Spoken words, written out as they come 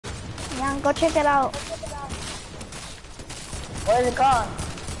Yeah, go check it out. What is it called?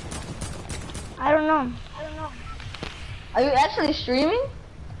 I don't know. Are you actually streaming?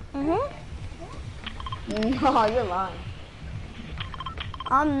 Mhm. No, you're lying.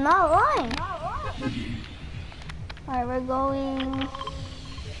 I'm not lying. Alright, we're going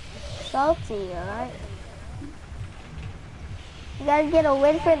salty, alright? You guys gotta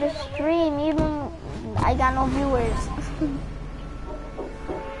wait for the stream, even I got no viewers.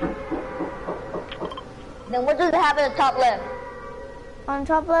 Then what does it have at the top left? On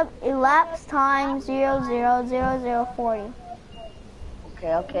top left, elapsed time 000040.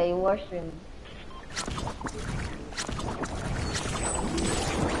 Okay, you are streaming.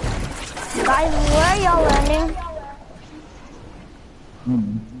 Guys, where are y'all landing?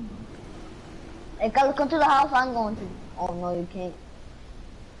 Hey, guys, come to the house I'm going to. Oh no, you can't.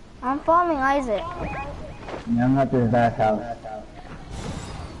 I'm following Isaac. Yeah, I'm at this back house.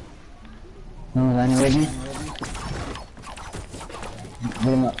 No, is anyone with me?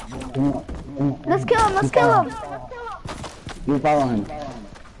 Let's kill him, let's kill him. You follow him.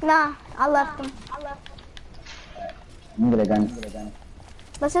 Nah, I left him. I'm gonna get a gun.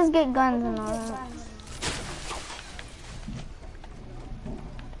 Let's just get guns and all that.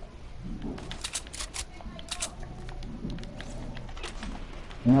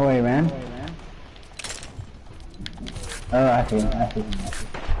 You know where he ran? Oh, I see him.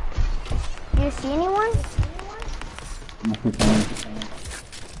 Do you see anyone? Must be someone.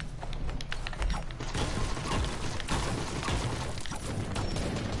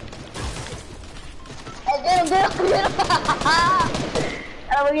 Hey, get him!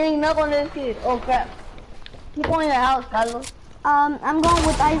 We're getting up on this kid. Oh crap. Keep on in the house, Carlos. I'm going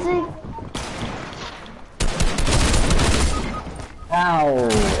with Isaac. Ow!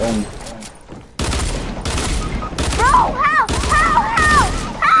 Bro, help!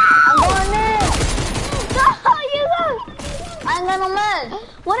 I'm going in! Go, you go! I ain't got no meds.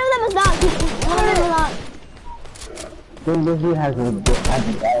 One of them is not. One of them is not. This dude has a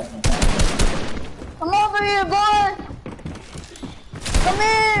Come over here, boy! Come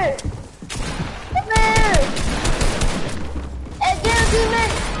here! Come here! Hey, get him,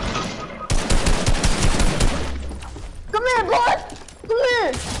 teammate! Come here, boy! Come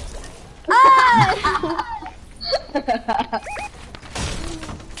here!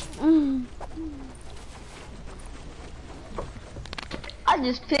 I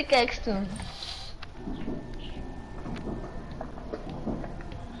just pickaxed him.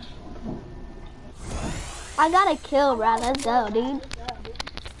 I got a kill, bro. Let's go, dude.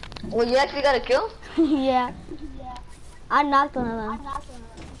 Well, you actually got a kill? Yeah. I knocked one of them.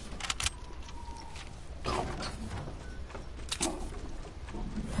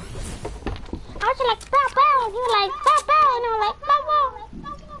 I was like, pow, pow. You were like, pow, pow. And I'm like, pow, pow.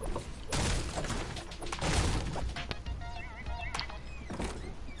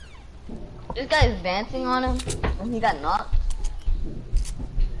 This guy is dancing on him, and he got knocked.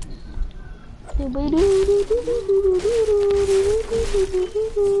 He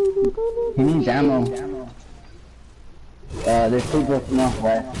needs ammo. There's people from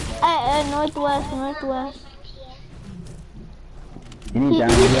northwest. Northwest. He needs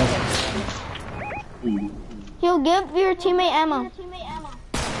ammo. He'll give your teammate ammo.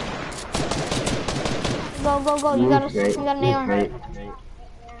 Go. You gotta nail him.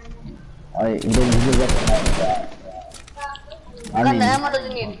 Oh, he doesn't get that. What kind of ammo does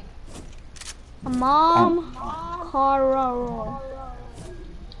he need? A mom, Carraro.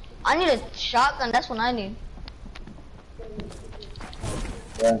 I need a shotgun, that's what I need.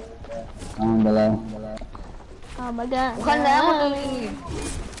 Yeah. Below. Oh my god. What kind of ammo do you need?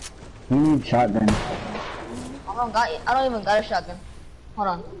 He needs shotgun. I don't even got a shotgun. Hold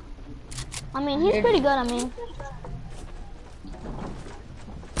on. I mean, he's pretty good,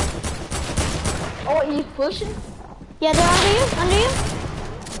 Oh, he's pushing? Yeah, they're under you.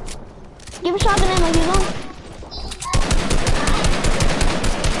 Give a shotgun ammo, he's on.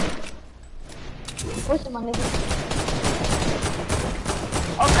 Pushing, my nigga.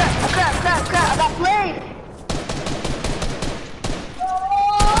 Oh crap, I got played!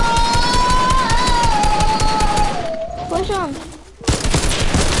 Push him.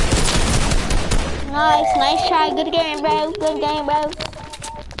 Nice try. Good game, bro.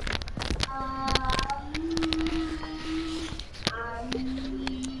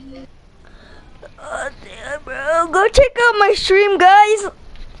 Oh, damn, bro. Go check out my stream, guys.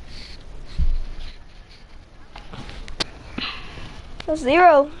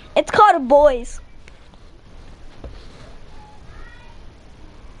 Zero. It's called Boys.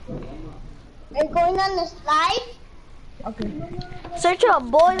 Are you going on the slide? Okay. Search up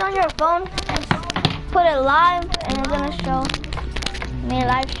boys on your phone and put it live, and it's gonna show me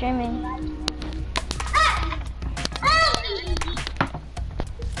live streaming.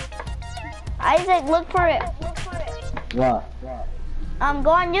 Isaac, look for it. What? Go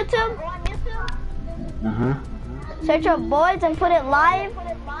on YouTube, Uh-huh. search up boys and put it live,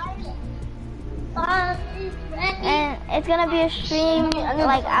 and it's gonna be a stream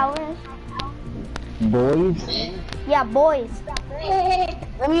like hours. Boys? Yeah, boys.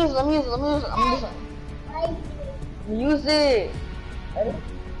 Let me use it.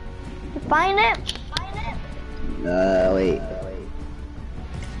 Find it. Wait.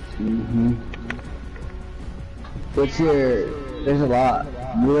 Mm-hmm. What's your... There's a lot.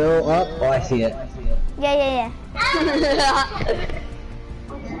 Real up? Oh, I see it. Yeah.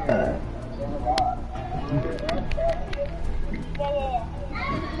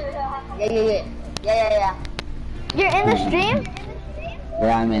 Yeah. You're in the stream?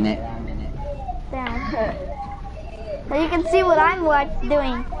 Yeah, I'm in it. Damn. So you can see what I'm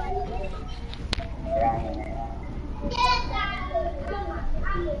doing.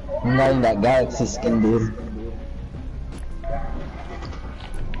 I'm getting that galaxy skin, dude.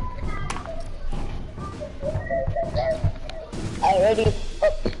 Already.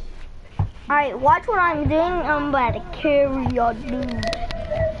 Alright, watch what I'm doing. I'm about to carry your dude.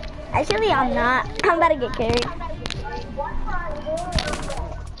 Actually, I'm not. I'm about to get carried.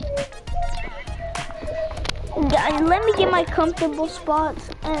 Guys, let me get my comfortable spots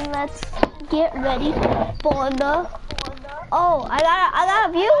and let's get ready for the... Oh, I got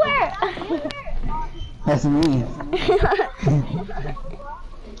a viewer. That's me.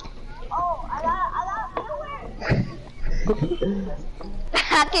 Oh, I got a viewer.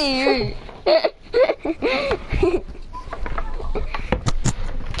 I can hear you.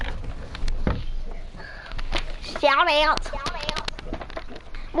 Shout out.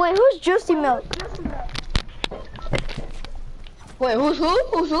 Wait, who's Juicy Milk? Wait, who's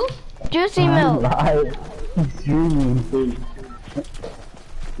who? Juicy Milk. Live streaming.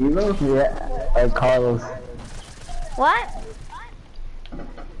 You know? Yeah, Carlos. What?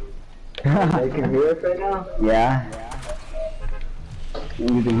 They can hear us right now? Yeah.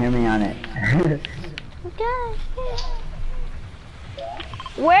 You can hear me on it. Gosh.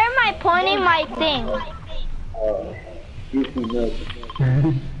 Where am I pointing my thing? Juicy milk.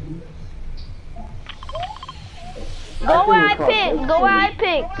 Go where I pick. Go where I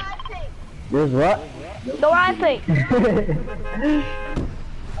pick. There's what? Go where I pick.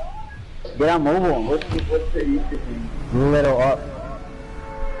 Get on mobile. What's the YouTube? Little up.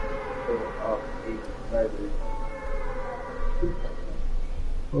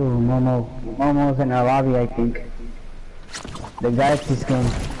 Ooh, Momo's in our lobby, I think. The galaxy skin.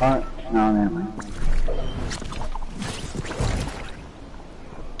 Oh, no, never mind.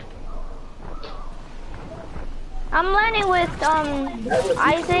 I'm landing with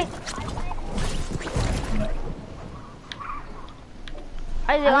Isaac.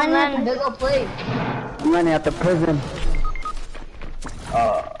 I'm landing. There's a play. I'm running at the prison.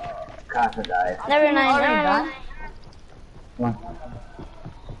 Oh, Casa died. Never mind. Come on.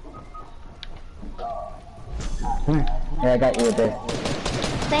 Come here. Yeah, I got you with this.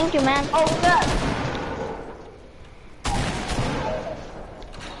 Thank you, man. Oh, what's that?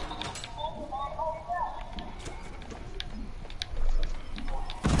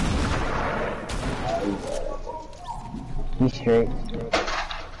 He's straight.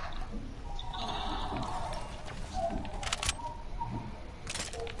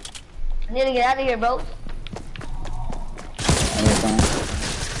 I need to get out of here, bro.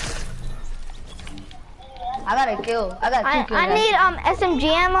 I got a kill. I got 2 kills. I need SMG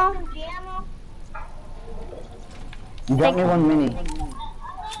ammo. You got me 1 mini.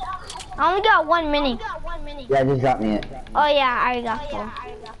 I only got 1 mini. Yeah, just got me it. Oh yeah, I already got 4.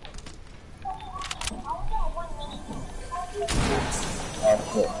 Oh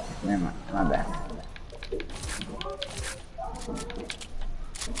shit. Never mind. My bad.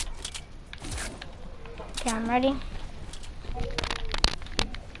 Okay, I'm ready.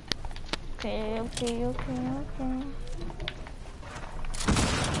 Okay.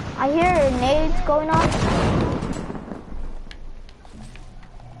 I hear nades going on.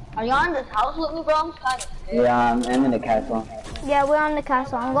 Are you on this house with me, bro? I'm kind of scared. Yeah, I'm in the castle. Yeah, we're on the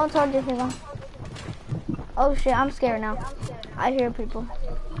castle. I'm going towards you, Siva. Oh shit, I'm scared now. I hear people.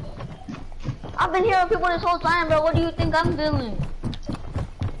 I've been hearing people this whole time, bro. What do you think I'm doing?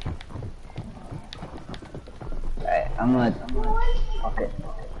 Alright, I'm gonna... Okay.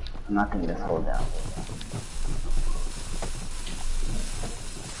 I'm not gonna just hold down.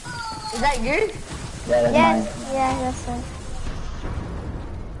 Is that yours? Yeah, that's Yes, mine. yeah, that's it.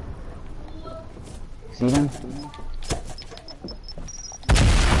 See them?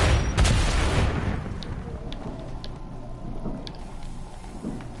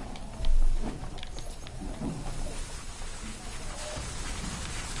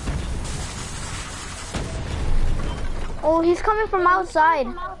 Oh, he's coming from outside.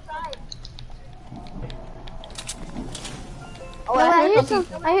 Oh, No, I hear some.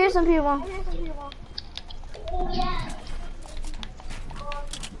 I hear some people.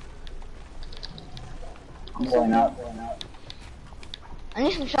 I'm going up. I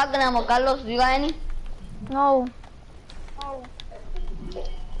need some shotgun ammo, Carlos. Do you got any? No.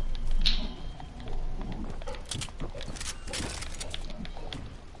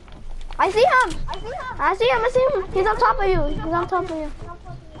 I see him. I see him. He's on top of you. He's on top of you.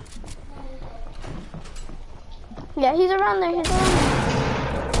 Yeah, he's around there.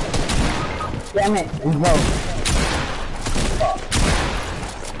 Damn it, he's low.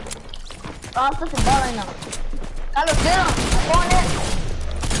 Oh, I'm supposed to ball right now. Carlos, get him. I'm going in.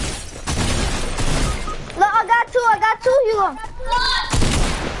 Look, I got two, Hugo.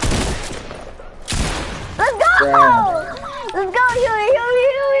 Let's go! Yeah. Let's go, Hugo.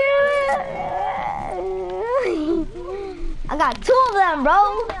 I got two of them, bro.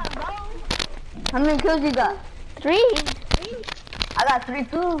 How many kills you got? 3. I got 3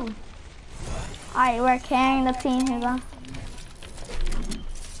 too. Alright, we're carrying the team, Hugo.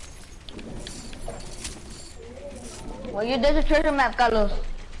 Well, there's a treasure map, Carlos.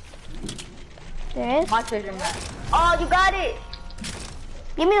 There is? My treasure map. Oh, you got it.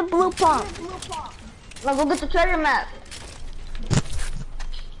 Give me the blue pump. Now go get the treasure map.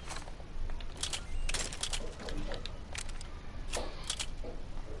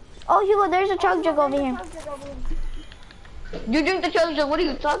 Oh, Hugo, there's a chug jug over here. You drink the treasure. What are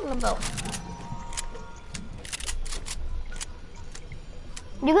you talking about?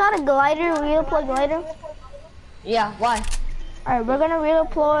 You got a glider, redeploy glider? Yeah, why? Alright, we're gonna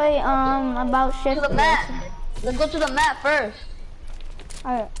redeploy, about shit. To the map. Let's go to the map first.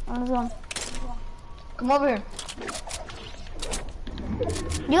 Alright, let's go. Come over here.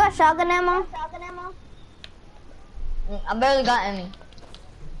 You got shotgun ammo? I barely got any.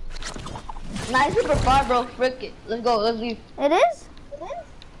 Nah, it's super far, bro. Frick it. Let's go. Let's leave. It is?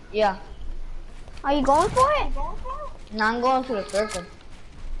 Yeah. Are you going for it? Nah, I'm going to the circle.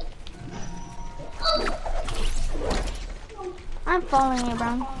 I'm following you,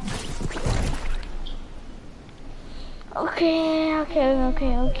 bro. Okay.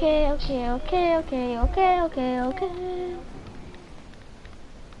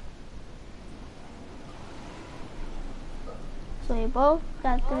 So we both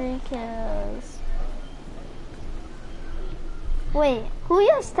got 3 kills. Wait, who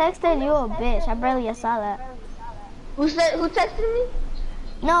just texted you a bitch? I barely just saw that. Who texted me?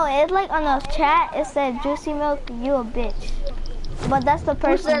 No, it's like on the chat, it said Juicy Milk, you a bitch. But that's the Who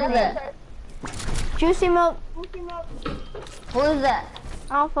person said that? Juicy Milk, Who is that?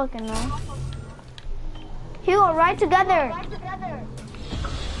 I don't fucking know. Hugo, right together.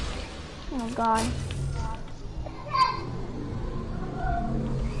 Oh god.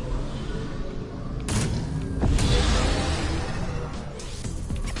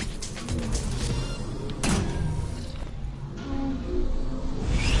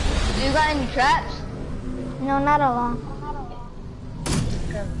 Do you got any traps? No, not a lot.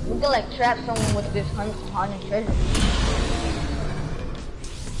 We could like trap someone with this haunted treasure.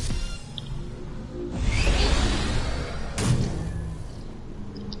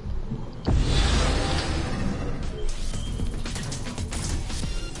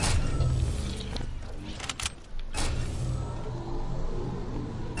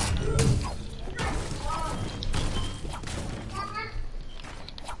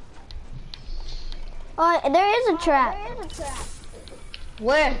 There is a trap.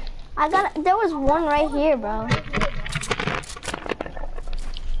 Where? There was one right here, bro.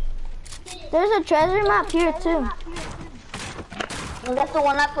 There's a treasure map here too. Well, that's the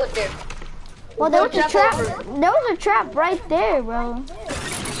one I put there. Well, there was a trap. There was a trap right there, bro.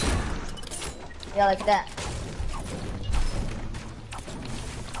 Yeah, like that.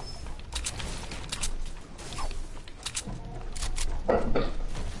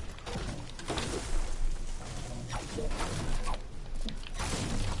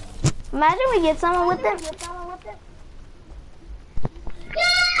 Imagine we get someone with it.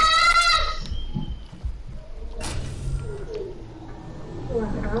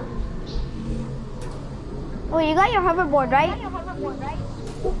 Oh, you got your hoverboard, right?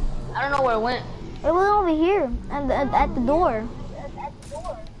 I don't know where it went. It was over here at the door.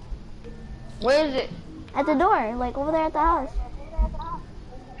 Where is it? At the door, like over there at the house.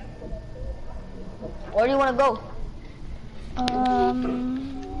 Where do you want to go?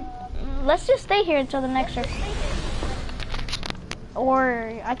 Let's just stay here until the next circle.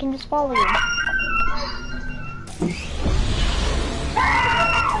 Or I can just follow you.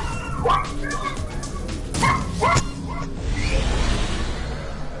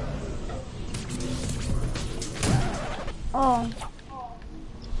 Oh.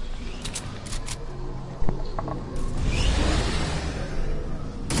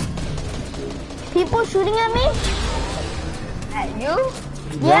 People shooting at me? At you?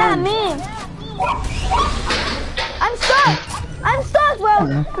 Yeah, me. I'm stuck. I'm stuck, bro.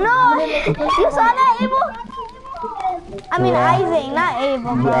 No. You saw that, Abel? I mean, Isaac, not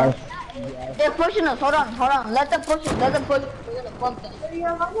Abel, bro. Yes. They're pushing us. Hold on. Let them push us. Let them push us. We're gonna bump them.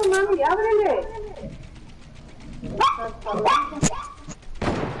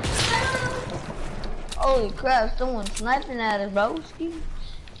 Holy crap, someone's sniping at us, bro.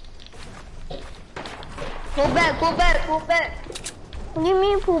 Pull back. What do you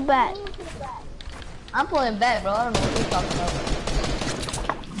mean pull back? I'm pulling back, bro. I don't know what you're talking about.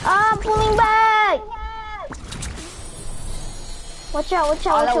 I'm pulling back. Watch out. Oh,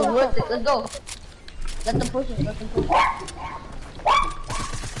 that was worth it. Let's go. Let them push us.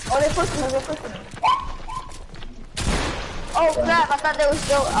 Oh, they're pushing us. Oh crap, I thought they were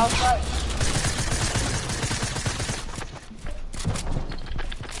still outside.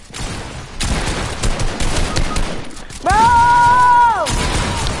 Bro!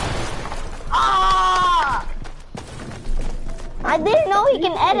 Ah! I didn't know he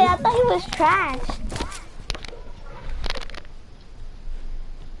can edit. I thought he was trash.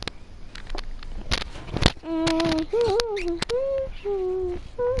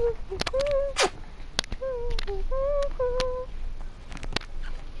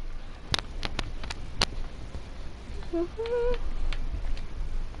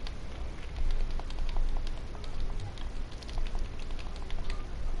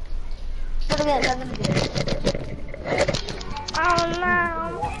 Oh no.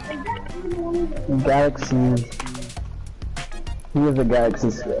 Galaxy. He is a Galaxy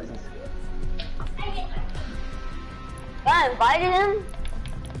Swift. I invited him?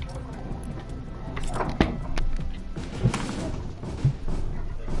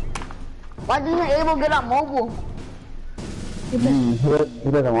 Why doesn't Abel get on mobile? He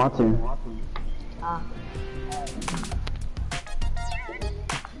doesn't want to. Ah.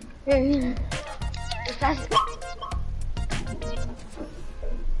 Here.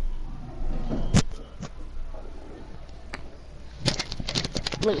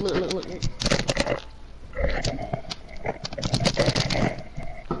 Look.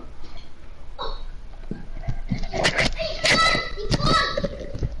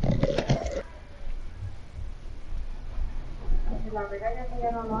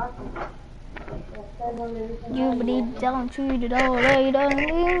 You believe don't treat it all right,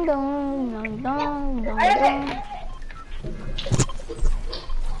 don't.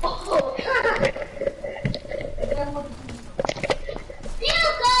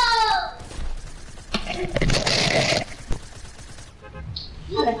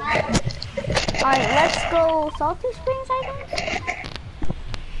 Alright, let's go Salty Springs, I think.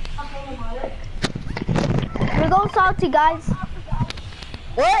 We're going Salty, guys.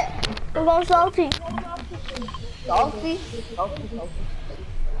 What? We're going Salty. Salty?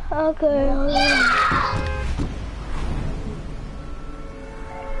 Okay.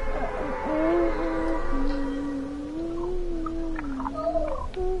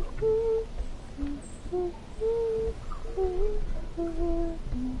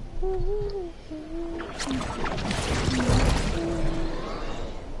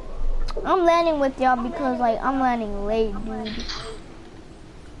 I'm landing with y'all because like I'm landing late, dude.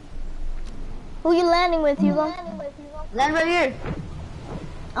 Who you landing with, Hugo? Land right here.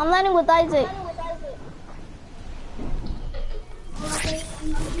 I'm landing with Isaac.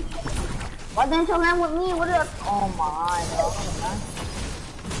 Why didn't you land with me? What is? Oh my god.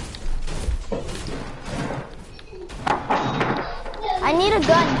 I need a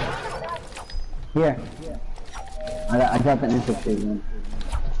gun. Here. I got the infantry one.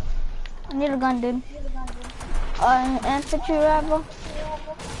 I need a gun, dude. Infantry rifle.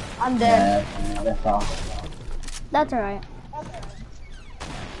 I'm dead. Yeah, that's all. That's alright.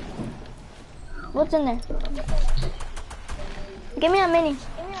 What's in there? Give me a mini.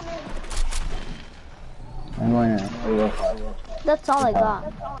 I'm going to. That's all I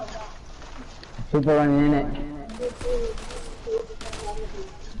got. People running in it.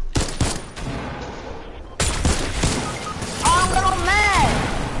 Oh, I'm little mad.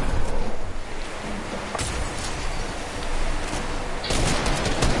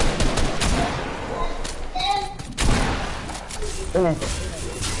 Finish.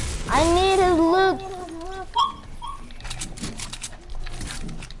 I need his loot.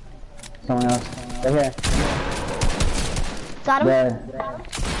 Someone else. Right here. Got him. There.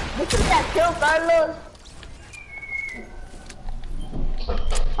 Look at that kill, Carlos.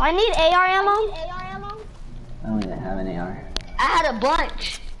 I need AR ammo. I don't even have any AR. I had a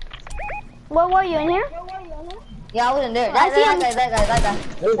bunch. Where were you, in here? Yeah, I wasn't there. I see him. That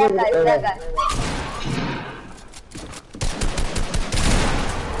guy.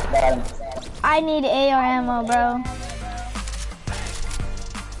 Got him. I need AR ammo, bro.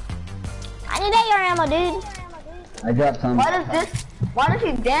 I need AR ammo, dude. I dropped some. Why does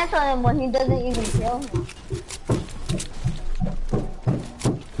he dance on him when he doesn't even kill him?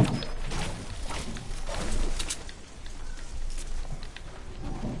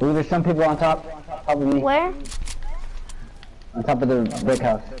 Ooh, there's some people on top of me. Where? On top of the brick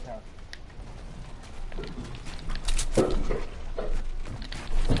house.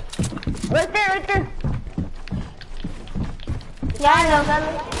 Right there. Yeah, I know.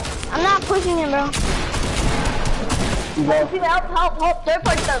 I'm not pushing him, bro. You go. Help. Third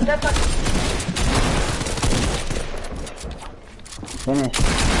party stuff. Finish.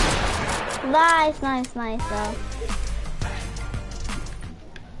 Nice, bro.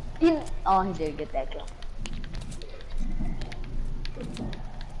 He did get that kill.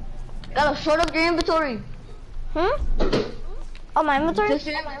 Gotta sort up your inventory. Hmm? Oh, my inventory? Just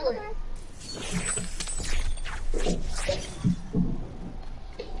your inventory.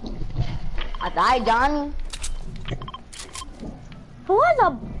 I died, Johnny. Who has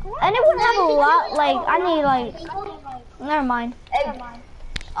a... Anyone have a lot? Like, I need, like... Never mind. Hey,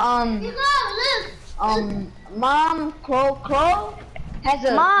 Mom, Crow has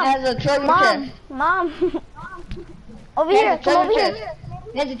a treasure chest. Mom. Over here, come over here.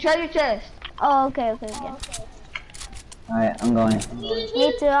 There's a treasure chest. Oh, okay. Alright, I'm going.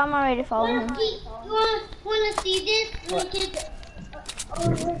 Me too, I'm already following him. You wanna see this?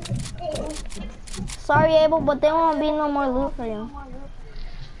 Sorry, Abel, but there won't be no more loot for you.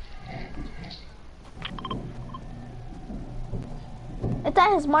 It's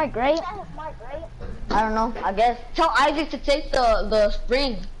at his mark, right? I don't know, I guess. Tell Isaac to take the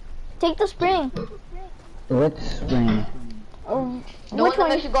spring. Take the spring. Which spring? Oh, The which one that one?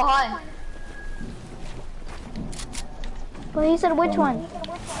 makes you go high. Well, he said which one?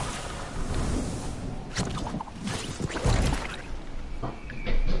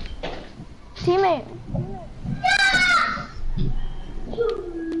 Teammate.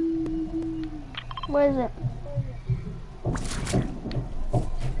 Where is it?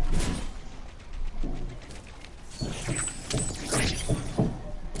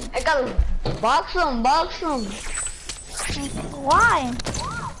 I gotta box him. Why?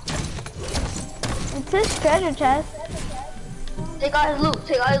 It's his treasure chest. Take out his loot.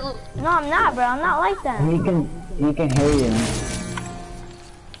 No, I'm not, bro. I'm not like that. He can hear you.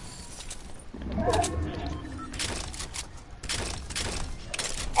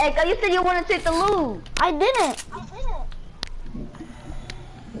 Hey, you said you want to take the loot. I didn't.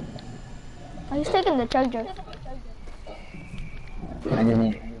 Oh, he's taking the treasure. I just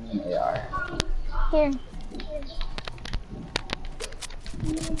need an AR. Here.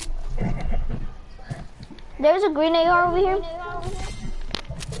 There's a green AR over here.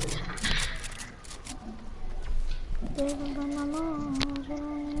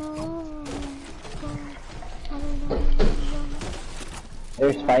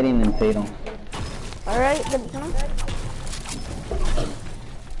 There's fighting in Fatal. Alright,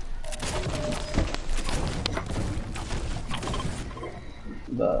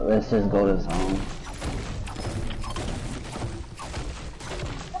 But let's just go to zone.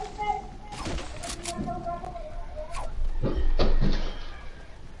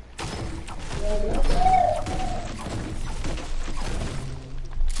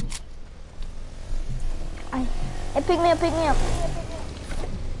 Hey, pick me up.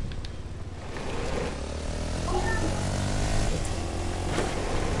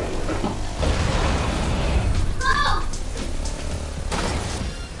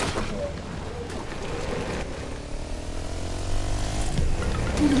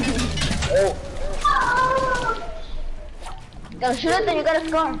 You gotta shoot it, then you gotta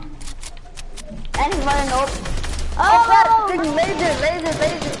score. And he's running open. Oh! Crap! Laser!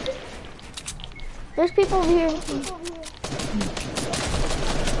 There's people over here.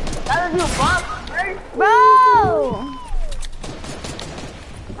 Gotta do a box first. Bro!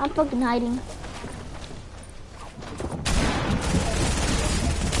 I'm fucking hiding.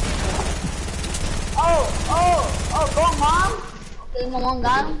 Oh, go, Mom. Okay, my mom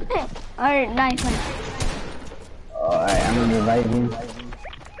got him. Alright, nice. Alright, I'm gonna revive you.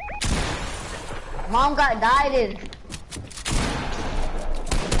 Mom got died.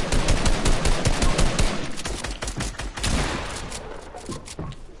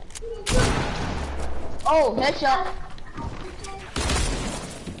 Oh, headshot.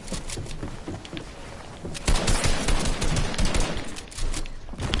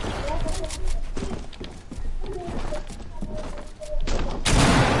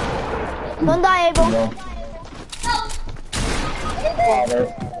 Don't die, Abel. Go. Oh, there's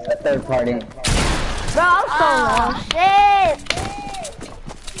a third party. Bro, I'm so low. Shit.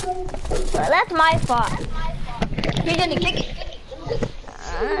 Bro, that's my fault. You're gonna kick it.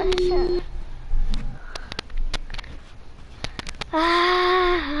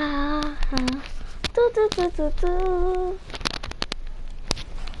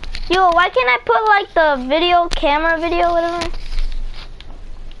 Yo, why can't I put like the video, camera video, whatever?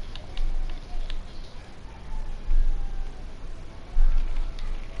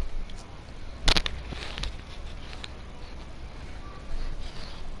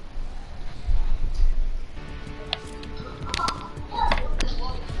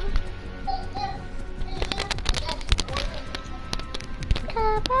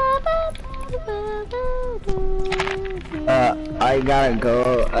 I gotta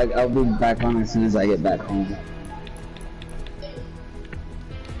go. I'll be back on as soon as I get back home.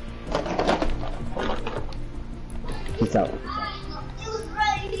 Peace out.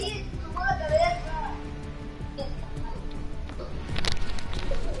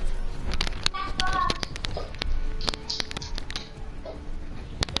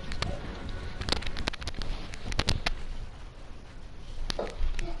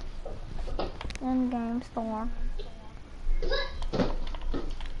 In-game store.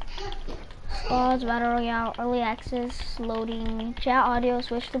 Squads, Battle Royale, Early Access, Loading, Chat Audio,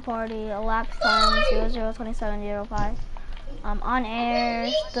 Switch to Party, Elapsed Time 002705. On air,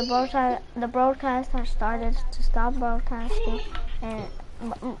 the broadcast has started. To stop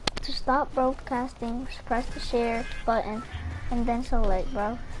broadcasting press the share button and then select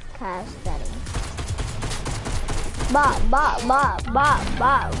broadcast settings. Bop, bop, bop, bop,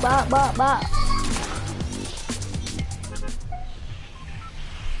 bop, bop, bop, bop.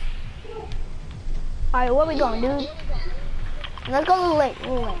 Alright, where we going, dude? Let's go to the lake.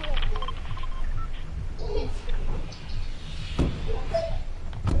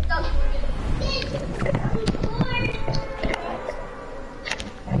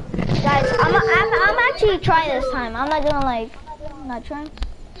 Guys, I'm actually trying this time. I'm not gonna like, not trying.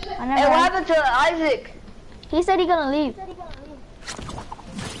 I never. Hey, what happened to Isaac? He said he's gonna leave.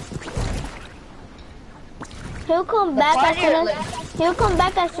 He'll come back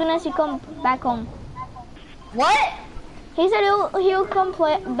as soon as he comes back home. What? He said he'll come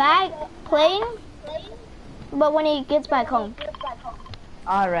back playing, but when he gets back home.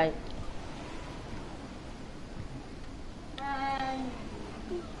 All right.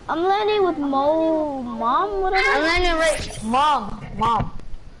 I'm landing with mom, whatever. I'm landing right. Mom.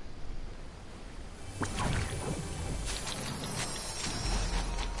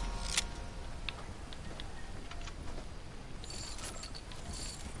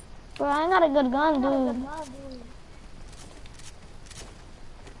 Bro, I ain't got a good gun, dude.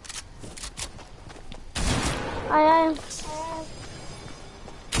 I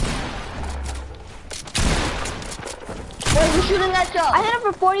Wait, who's shooting at y'all? hit him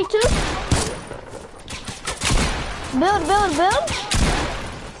for 42. Build.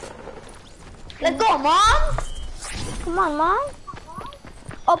 Let's go, Mom. Come on, mom.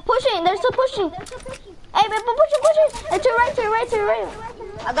 Oh, pushing. They're still pushing. Hey, man, pushing. Hey, to your right.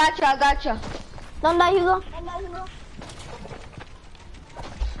 I got you. Don't die, Hugo.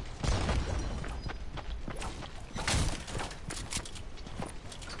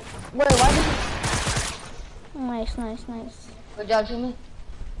 Wait, why did you... Nice. Good job, Jimmy.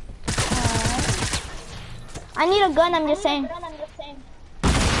 I need a gun, I'm just saying.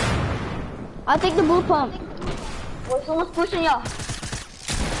 I'll take the blue pump. Wait, someone's pushing y'all.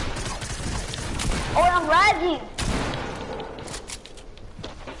 Oh, I'm lagging.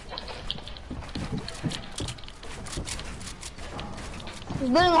 He's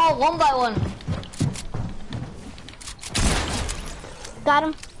building all one by one. Got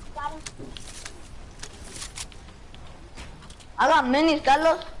him. I got minis,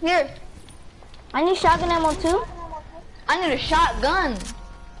 Carlos. Here. I need shotgun ammo too. I need a shotgun.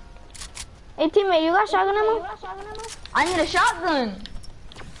 Hey, teammate, you got shotgun ammo? I need a shotgun.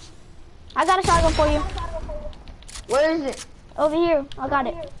 I got a shotgun for you. Where is it? Over here. I got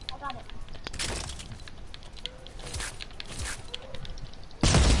it.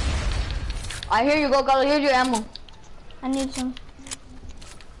 I hear you go, Carlos. Here's your ammo. I need some.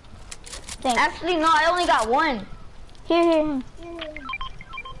 Thanks. Actually, no, I only got one. Here.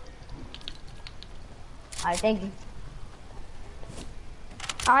 Alright, thank you.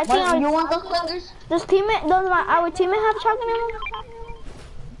 I think What, you want those fingers? Does our teammate have shotgun ammo?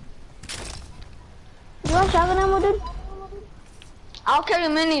 You want shotgun ammo, dude? I'll carry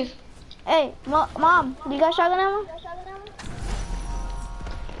minis. Hey, mom, do you got shotgun ammo?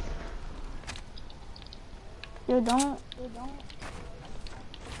 You don't.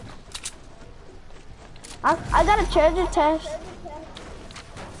 I got a treasure chest.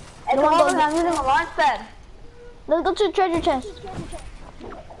 Hey, come over here, I'm using a launch pad. Let's go to the treasure chest.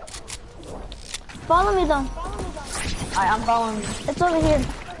 Follow me though. Alright, I'm following you. It's over here.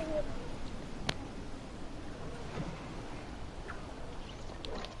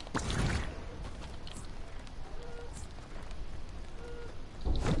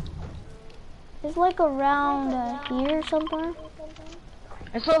 It's like around here somewhere.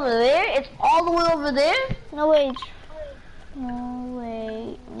 It's over there? It's all the way over there? No wait. No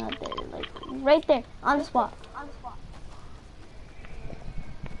wait. Not there. Like right there. On the spot.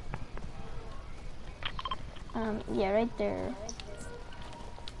 Yeah, right there.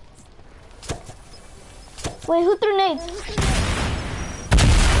 Wait, who threw nades?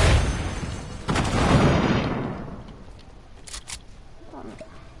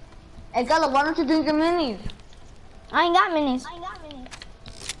 Hey, Gala, why don't you drink your minis? I ain't got minis.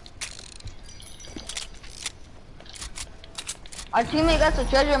 Our teammate got the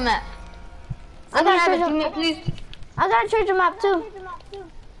treasure map. I Let got me a have it, treasure teammate, please. I got a treasure map too.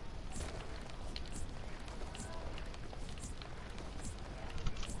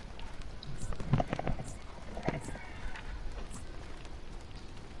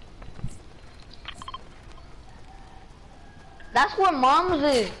 That's where Mom's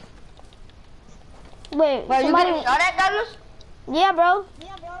is. Wait, Wait, you somebody. getting shot at, Carlos? Yeah, bro.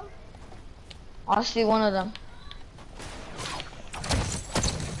 I see one of them.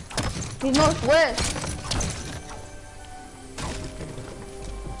 He's northwest.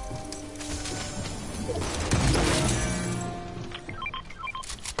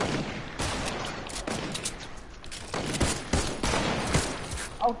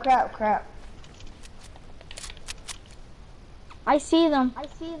 Oh crap. I see them.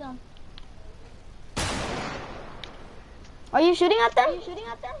 Are you shooting at them?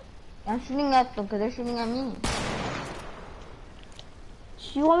 I'm shooting at them because they're shooting at me.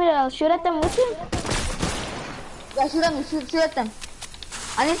 You want me to shoot at them with you? Yeah, shoot at me, shoot at them.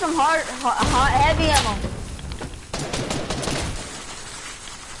 I need some hard heavy ammo.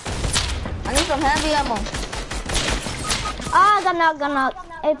 I need some heavy ammo. Ah, got knocked.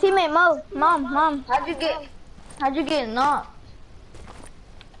 Hey, teammate, Mom. How'd you get knocked?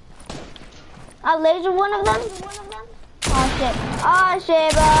 I lasered one of them. Oh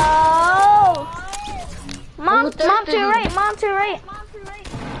shit, bro. Mom, to your right.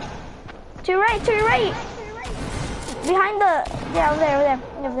 To your right. Behind the, over there.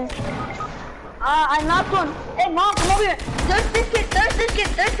 I knocked one. Hey, Mom, come over here. There's this kid.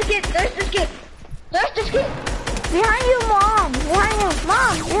 Behind you, Mom. Behind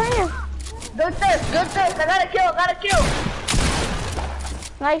you. Good thirst. I got a kill.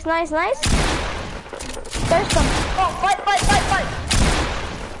 Nice. Thirst them. Oh, fight.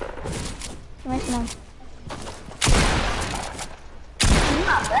 Nice, Mom.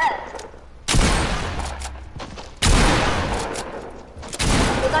 Not bad.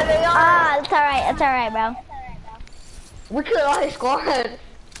 Ah, it's alright, bro. We killed all his squad.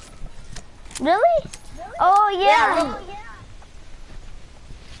 Really? Oh, yeah.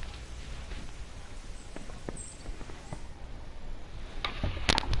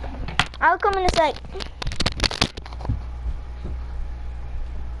 I'll come in a sec.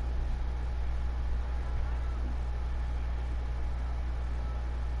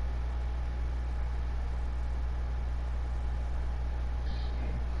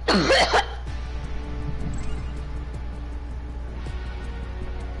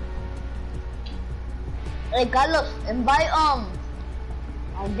 Hey, Carlos, invite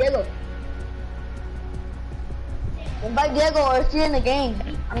Diego. Invite Diego or is he in the game?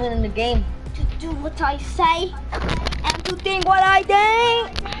 I'm in the game. To do what I say and to think what I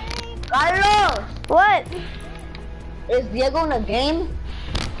think. Carlos! What? Is Diego in the game?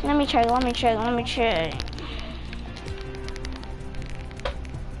 Let me check.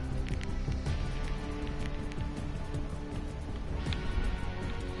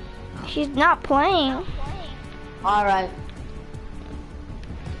 She's not playing. Alright.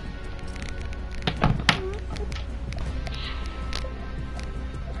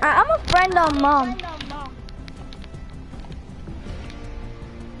 I'm a friend of Mom.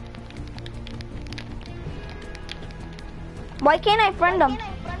 Why can't I friend him?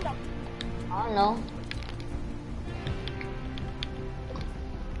 I don't know.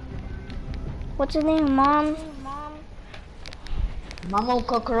 What's his name, Mom? Mamo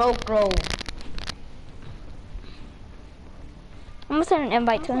Kokoroko. I'm gonna send an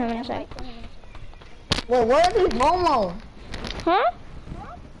invite to him in a sec. Wait, where are these Momo? Huh?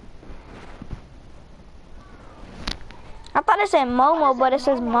 I thought it said Momo, but it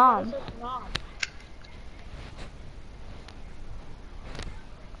says Mom.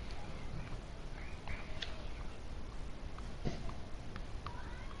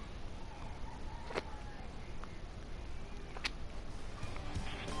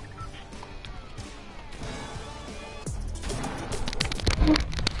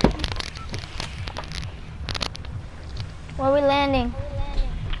 Where are we landing?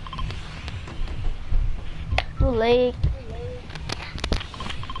 Blue Lake.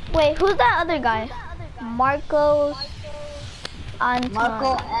 Wait, who's that other guy? Marcos Anton.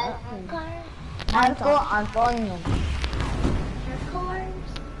 Marco Antonio.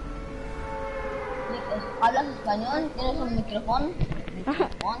 ¿Hablas español? ¿Tienes un micrófono?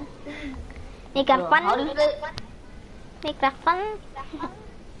 ¿Micrófono? How do you say- Micrófono.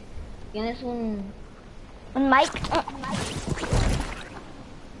 ¿Tienes un... Un mic.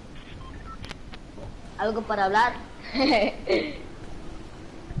 algo para hablar?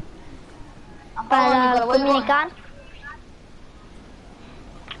 Para comunicar.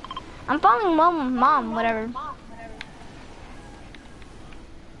 I'm following mom, whatever.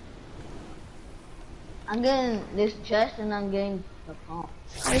 I'm getting this chest and I'm getting the pump.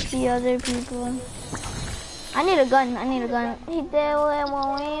 I see other people. I need a gun. I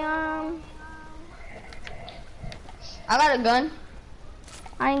got a gun.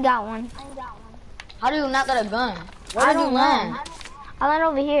 I ain't got one. How do you not got a gun? Where I did you don't land? know. I land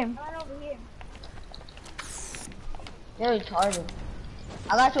over here. You're retarded.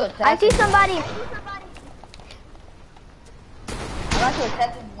 I got you I attack. see somebody. I got you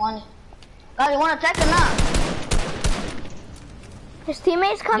attack if you want it. God, you want to attack or not? His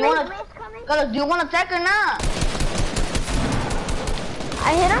teammates coming. God, do you want to attack or not?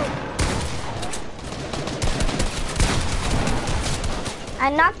 I hit him. I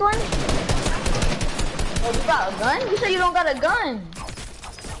knocked one. Oh, you got a gun? You said you don't got a gun.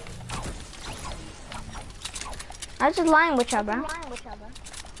 I was just lying with y'all, bro.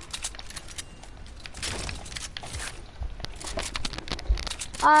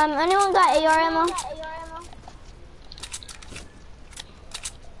 Anyone got AR ammo?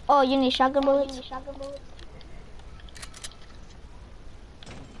 Oh, you need shotgun bullets?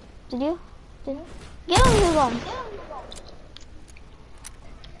 Did you? Get on, you go.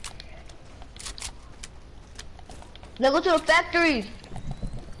 Let's go to the factories.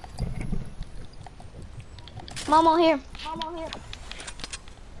 Momo here.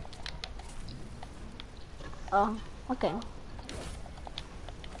 Oh, okay.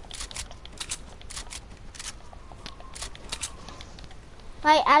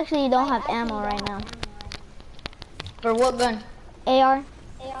 I actually don't have ammo right now. For what gun? AR.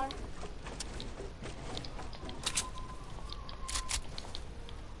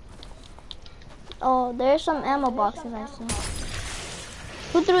 Oh, there's some ammo boxes I see.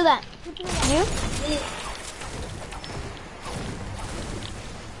 Who threw that? You?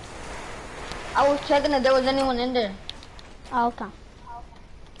 I was checking if there was anyone in there. Oh, okay.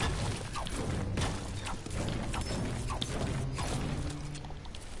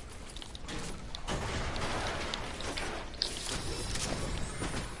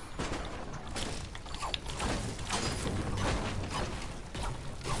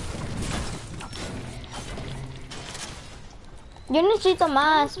 Yo necesito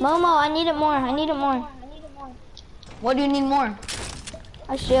más. Momo, I need it more. What do you need more?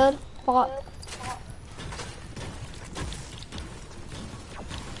 A shield. Pot.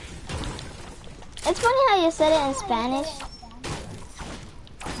 It's funny how you said it in Spanish.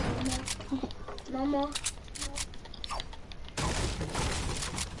 Momo.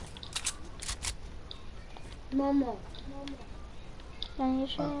 Momo.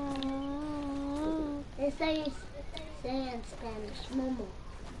 Esa is say in Spanish. Momo.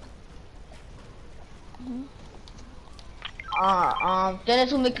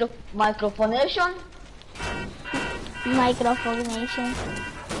 ¿Tienes un microphonation? Microphonation.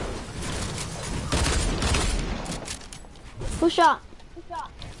 Who shot?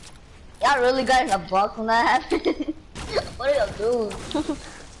 Y'all really got in a box when that happened? What are y'all doing?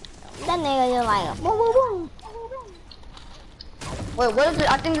 That nigga just like boom, boom, boom. Wait, what is it?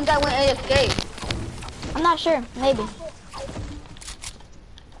 I think this guy went AFK. I'm not sure. Maybe.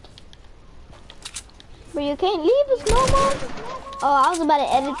 But you can't leave us no more. Oh, I was about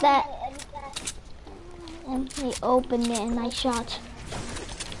to edit that. And he opened it and I shot.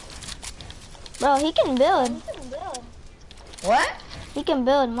 Bro, he can build. What? He can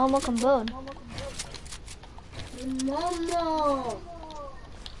build. Momo can build. Momo.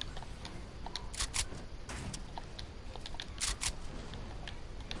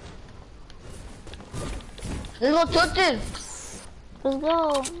 Let's go tilted. Let's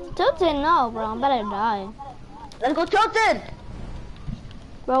go. Tilted, no, bro. I'm about to die. Let's go tilted.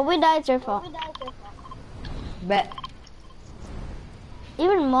 Bro, we died, it's your fault. Bet.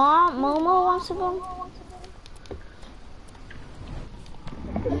 Even Momo wants to go.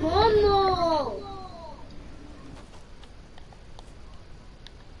 Momo.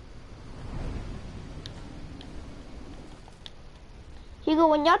 Hugo,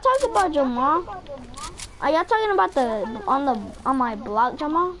 when y'all talk about Jamal, are y'all talking about on my block,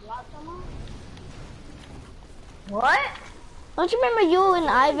 Jamal? What? Don't you remember you and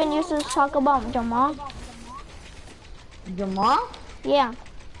Ivan used to talk about Jamal? Jamal? Yeah.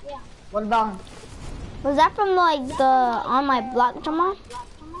 What about him? Was that from like the on my block, Jamal?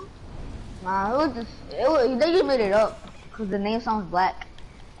 Nah, it was just, they just made it up. Cause the name sounds black.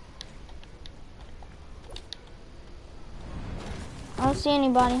 I don't see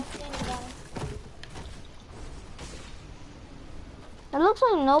anybody. It looks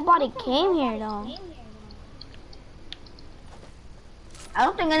like nobody came here though. I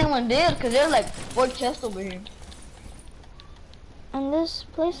don't think anyone did, cause there's like 4 chests over here. And this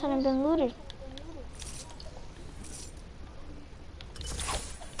place hadn't been looted.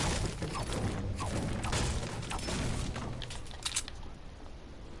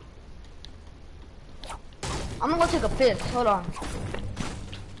 I'm gonna go take a piss. Hold on.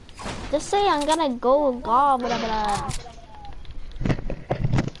 Just say I'm gonna go blah blah blah.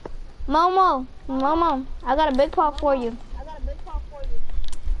 Momo, I got a big pot for you.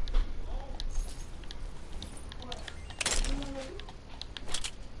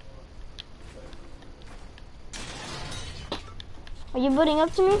 Are you building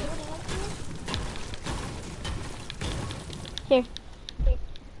up to me? Here.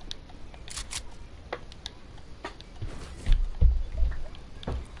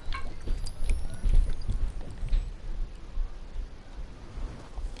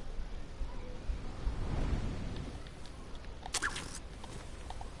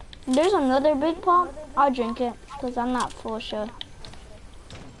 There's another big pot. I'll drink it because I'm not full sure.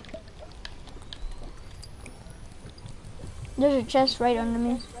 There's a chest right under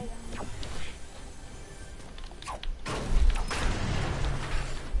me.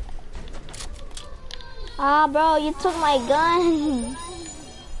 Ah, bro, you took my gun.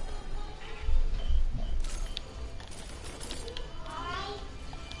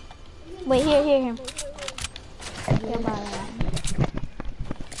 Wait, here. Here, bye.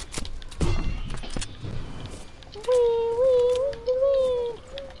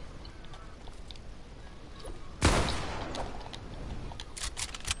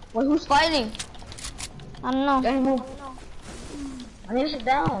 Wait, who's fighting? I don't know. Let me move. I need to sit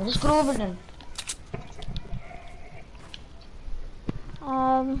down. Just go over then.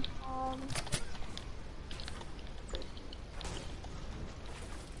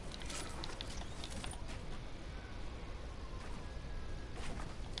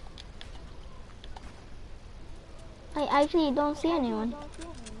 I actually don't see anyone.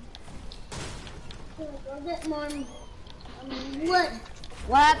 Go get more wood.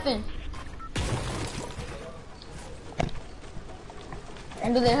 What happened?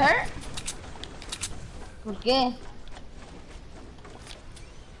 And do they hurt? Okay.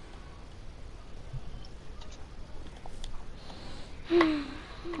 Oh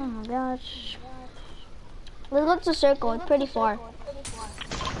my gosh. Let's go to the circle, it's pretty far.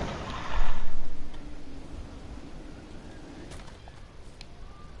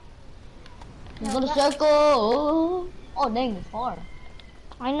 Let's go to circle. Oh dang, it's far.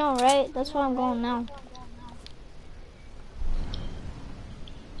 I know, right? That's where I'm going now.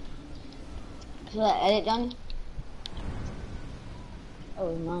 Should I edit, Johnny?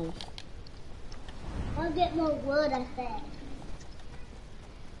 Oh, nice. I'll get more wood, I said.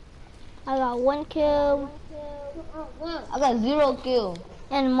 I got 1 kill, I got 0 kill.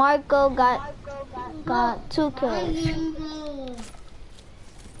 and Marco got 2 kills.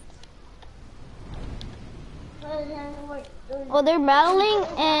 Oh, they're battling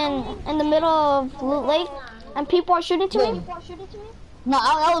in the middle of Loot Lake, and people are shooting to me. No,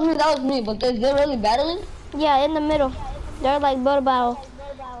 that was me, but they're really battling? Yeah, in the middle. They're like build a battle.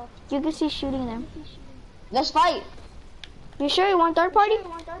 You can see shooting them. Let's fight. You sure you want third party?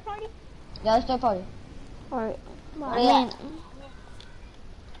 Yeah, let's third party. Or, I yeah. mean,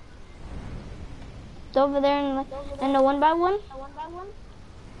 it's over there in the 1x1.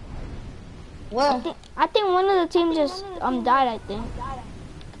 Where? I think one of the teams just died. I think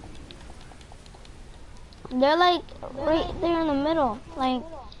they're like right there in the middle, like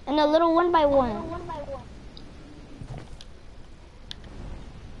in a little 1x1.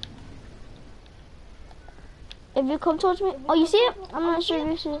 If you come towards me, oh, you see it? I'm not sure if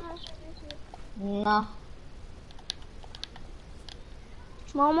you see it. No.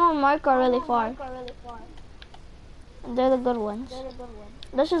 Mama and Mark are really far. They're the good ones.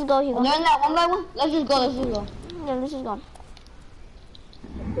 Let's just go, Hugo. They're in that 1x1? Let's just go, let's just go. Yeah, let's just go.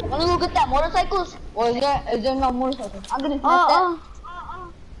 Wanna go get that motorcycles? Or is there no motorcycles? I'm gonna snap that. Oh,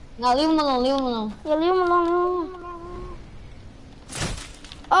 No, leave him alone, leave him alone. yeah, leave him alone, leave him alone.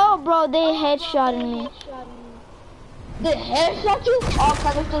 Oh, bro, they headshotted me. They headshot you? Oh,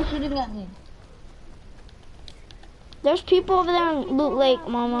 crap, they're still shooting at me. There's people over there in Loot Lake,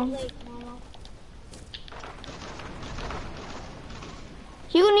 Mama.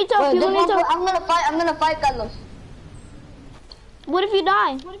 Hugo needs help, Wait, Hugo needs help. I'm gonna fight, Carlos. What if you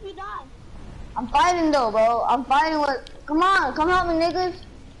die? I'm fighting though, bro. I'm fighting with, come on, come help me, niggas.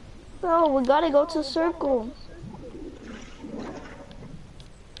 Bro, we gotta go to the circle.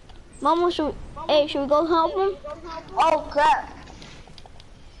 Mama, should we go help him? Oh, crap.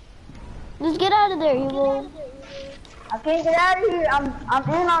 Just get out of there, Hugo. I can't get out of here. I'm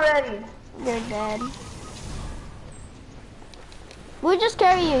in already. You're dead. We'll just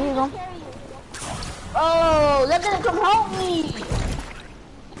carry you, Hugo. Oh, they're gonna come help me.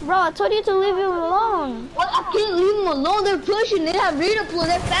 Bro, I told you to leave him alone. What? I can't leave them alone. They're pushing. They have redeploy.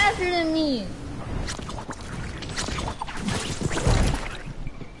 They're faster than me.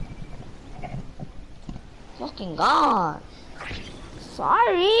 Fucking God.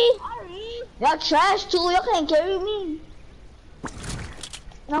 Sorry. Y'all trash too. Y'all can't carry me.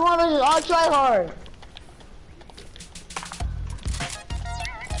 No one versus all try hard.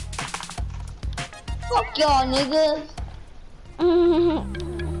 Fuck y'all niggas.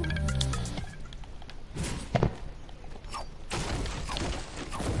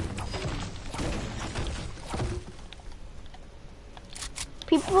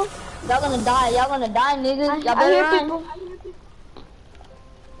 People? Y'all gonna die, niggas. Y'all I better hear run. people.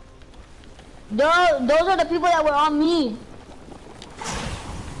 Those are the people that were on me.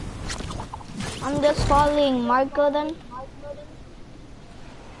 I'm just following Marco then.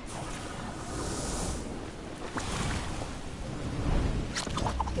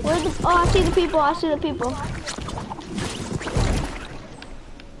 Oh, I see the people, I see the people.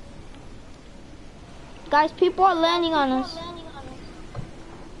 Guys, people are landing on us.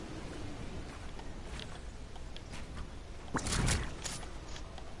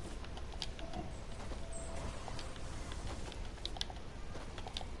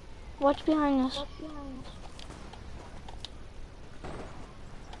 Watch behind us.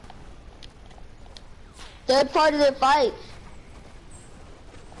 They're part of the fight.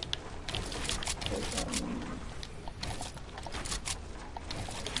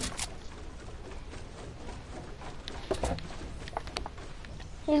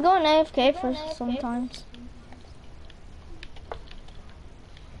 He's going AFK for sometimes.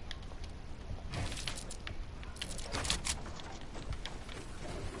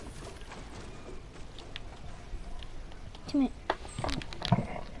 Come here.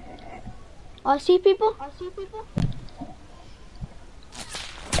 Oh, I see people.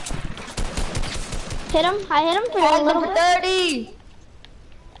 Hit him. I hit him for a little bit. 30.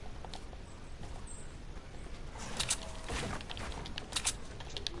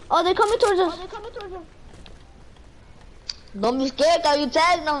 Oh, they're coming towards us. Don't be scared, cause you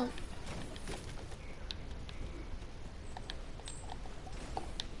tagged them.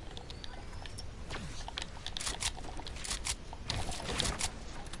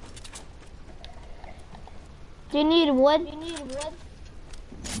 Do you need wood?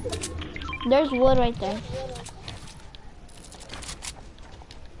 There's wood right there.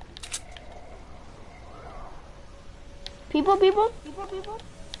 People.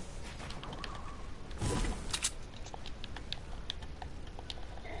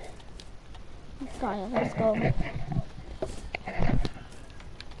 Got it, let's go.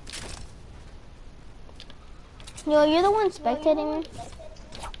 Yo, you're the one spectating me?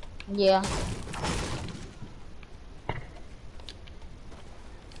 Yeah.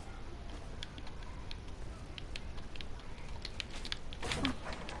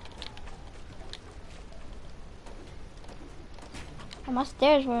 My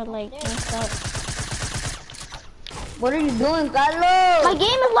stairs were like messed up. What are you doing, Carlos? My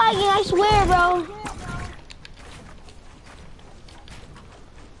game is lagging, I swear, bro.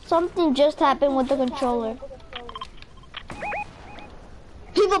 Something just happened with the controller.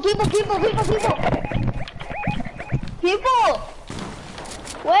 People!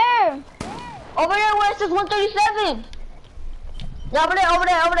 Where? Over there where it says 137. Yeah, over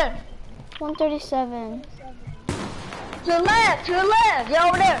there. 137. To your left. Yeah,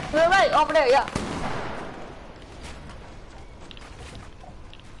 over there. To your right, over there, yeah.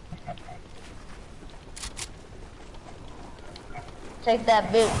 Take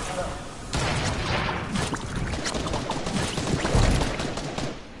that bitch.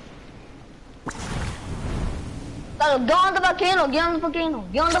 Go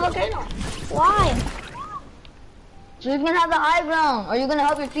on the volcano. Why? So you can have the high ground, or you're gonna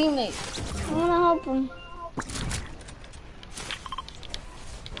help your teammates. I'm gonna help him.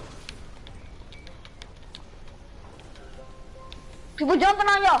 People jumping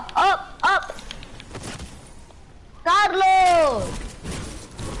on y'all. Up. Carlos.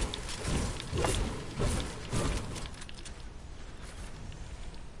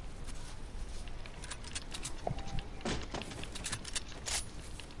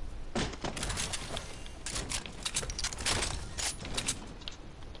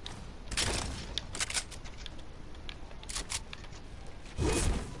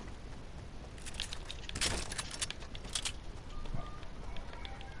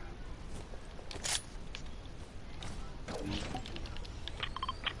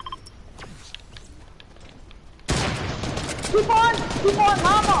 Keep on,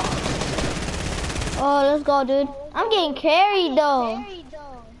 mama. Oh, let's go, dude. I'm getting carried though.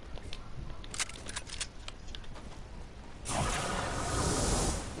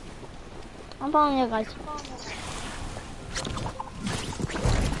 I'm following you guys.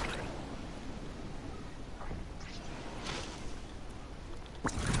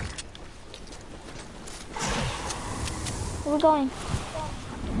 Where are we going?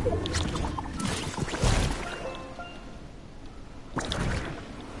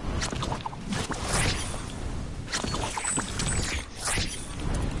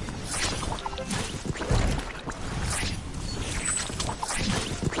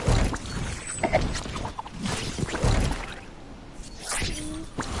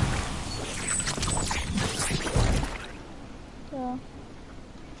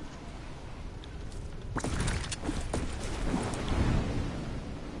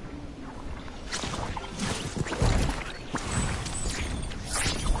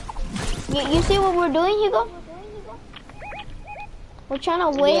 You see what we're doing, Hugo? We're trying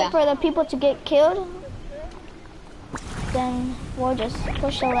to wait for the people to get killed. Then we'll just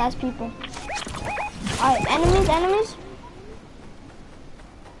push the last people. Alright, enemies.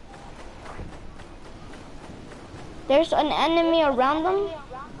 There's an enemy around them.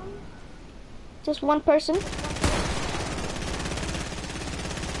 Just one person.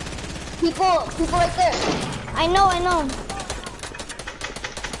 People right there. I know.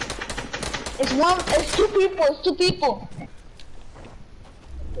 It's two people.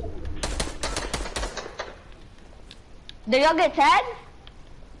 Did y'all get tagged?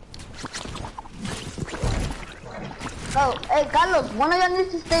 Oh, hey Carlos, one of y'all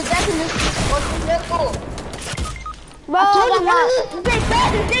needs to stay back in this circle. Bro, I told you one needs to stay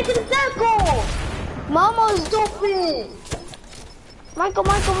back and stay to the circle. Momo's Stupid. Michael.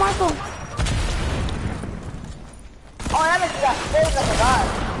 Oh, that makes got space like a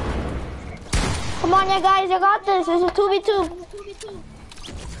god. Come on, you guys, you got this. It's a 2v2.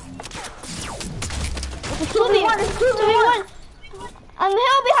 It's a 2v1. I'm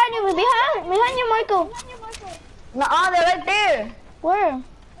here behind you, behind you, Michael. Nuh-uh, they're right there. Where?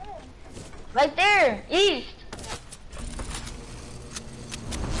 Right there, east.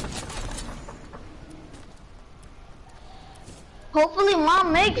 Hopefully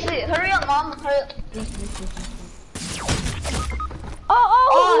mom makes it. Hurry up, mom. Hurry up.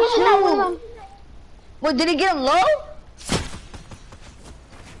 Oh, Wait, did he get him low?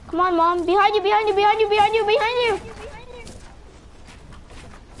 come on, Mom. Behind you.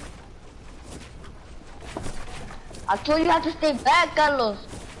 I told you have to stay back, Carlos.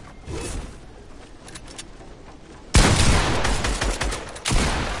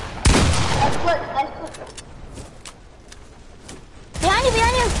 Nice foot. Behind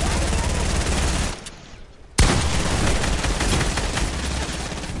you.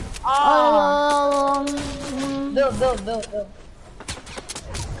 Build.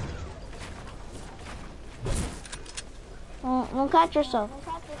 Don't catch yourself.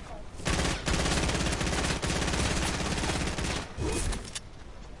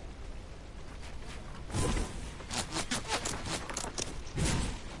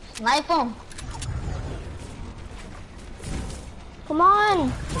 Snipe him. Come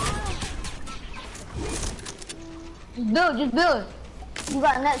on. Just build. You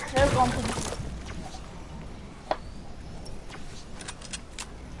got next circle.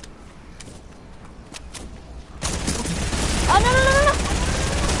 Oh, no.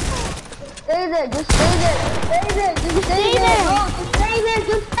 Stay there, just stay there. Stay there, just stay there. No, just stay there,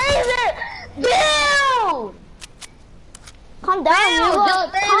 just stay there. Build! Calm down, Build, Hugo. just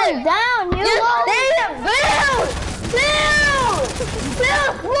stay Calm there. down, Just Hugo. stay there, build! Build!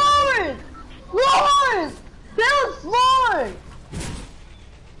 Build floors! Floors! Build floors!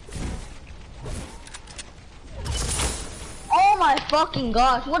 Oh my fucking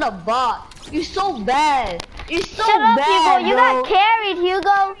gosh, what a bot. You're so bad. You're so Shut up, bad, Hugo. You bro. got carried,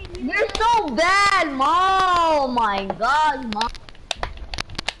 Hugo. You're so bad, Mom. Oh my god, Mom.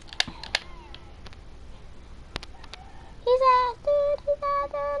 He's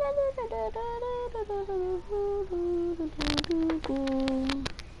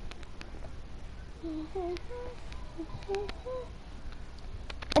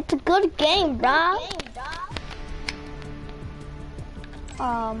It's a good game, bro.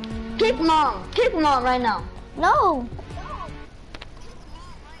 Kick Mom right now. No.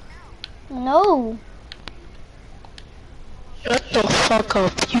 No. Shut the fuck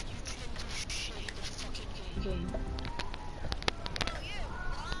up.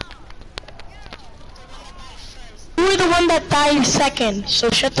 You were the one that died second, so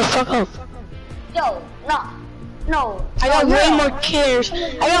shut the fuck up. Yo, no. I got way more kills.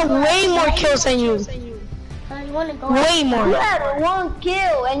 I got way more kills than you. Way You more. had 1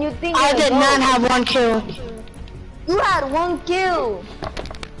 kill and you think I you're a did not goat. have 1 kill. You had 1 kill.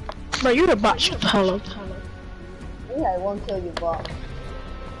 Bro, you're a bot. Shut the hell up. You had 1 kill, you bot.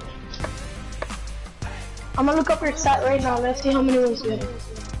 I'm gonna look up your stat right now. Let's see how many wins you had.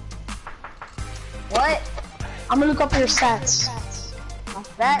 What? I'm gonna look up your stats. My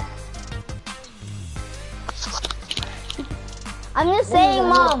fat? I'm just saying,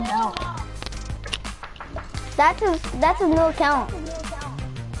 Mom. That's his new account.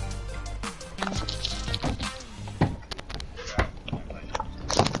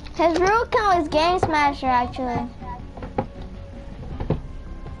 His real account is Game Smasher, actually.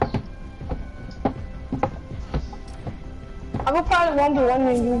 I will probably 1v1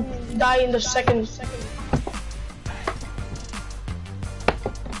 when you die in the second.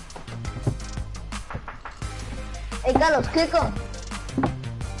 Hey, Carlos, kick him.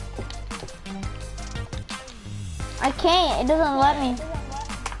 I can't. It doesn't let me.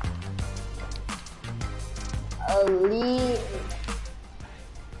 Elite.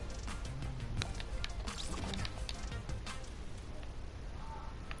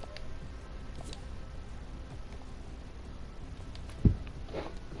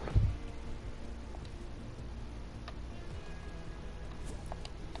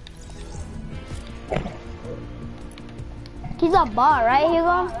 He's a bot, right,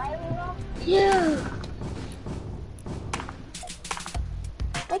 Hugo? Yeah.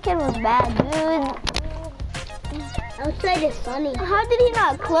 That kid was bad, dude. Outside is sunny. How did he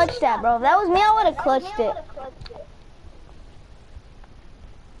not clutch that, bro? If that was me, I would have clutched it.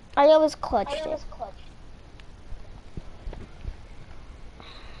 I always clutched it.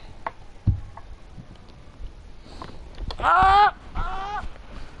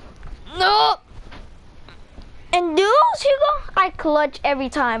 No. And duels, Hugo, I clutch every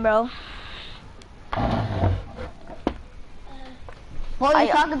time, bro. Who are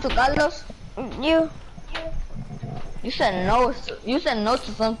you talking to, Carlos? You. You said no. You said no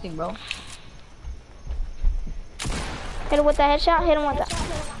to something, bro. Hit him with the headshot. Hit him with that.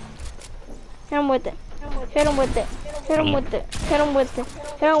 Hit him with it. Hit him with it. Hit him with it. Hit him with it.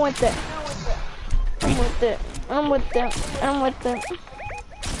 Hit him with it. Hit him with it. Hit him with it. Hit him with it.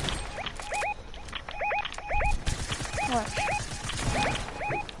 What?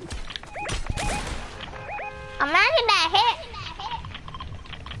 Imagine that hit.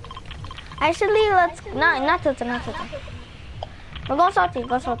 Actually, let's not tilted. We're going salty.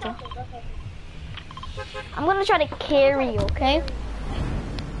 Go salty. I'm gonna try to carry you, okay?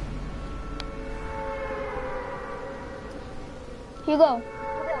 Hugo.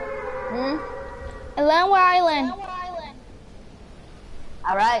 And land where I land.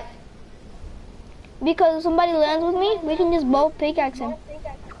 Alright. Because if somebody lands with me, we can just both pickaxe him.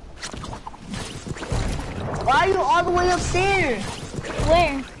 Why are you all the way up there?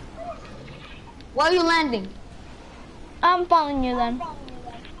 Where? Why are you landing? I'm following you then.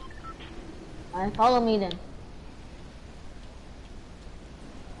 Alright, follow me then.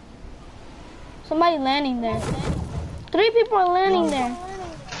 Somebody landing there. 3 people are landing there.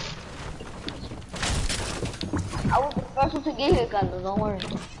 I was the first one to get here, Carlos. Don't worry.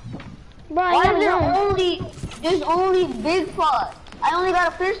 Bro, I Why gotta is there go. only There's only big pot. I only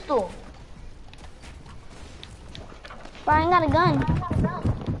got a pistol. But I ain't got a gun.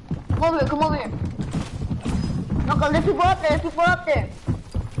 Come over here, come over here. No, cause there's people up there, there's people up there.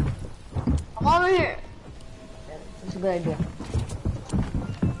 Come over here. That's a good idea.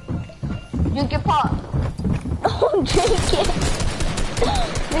 Drink your pot. Don't drink it.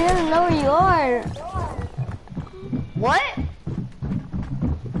 He doesn't know where you are. What?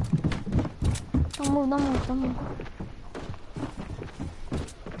 Don't move, don't move, don't move.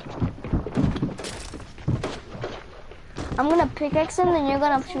 I'm gonna pickaxe him, then you're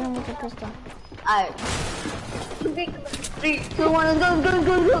gonna shoot him with your pistol. Alright. 3, 2, 1, let's go, let's go, let's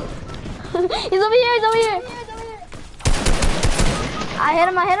go, let's go. He's over here, he's over here. I hit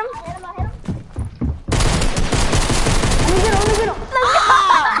him, I hit him. Let me get him.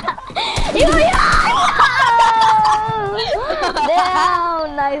 You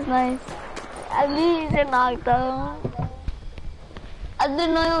Damn, nice, nice. At least you're knocked out. I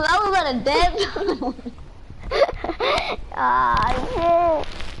didn't know I was at a dead. Yeah.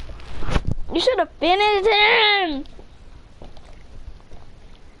 You should have finished him.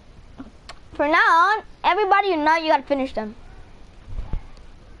 For now on, everybody you know, you gotta finish them.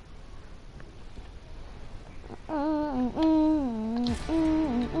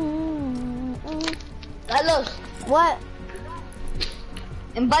 Carlos, What?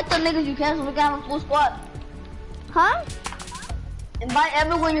 invite the niggas you can so we can have a full squad. Huh? Invite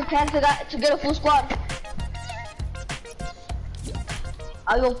everyone you can to get a full squad.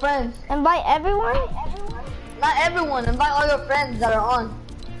 All your friends. Invite everyone? Not everyone, invite all your friends that are on.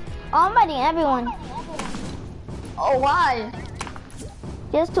 I'm inviting everyone. Oh, why?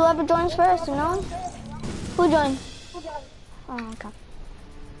 Just whoever joins first, you know? Who joined? Oh, okay.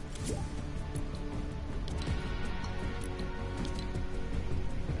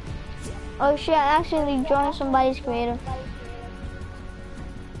 Oh shit, I actually joined somebody's creative.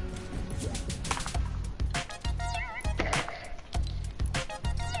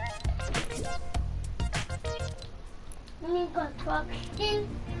 You got truck still?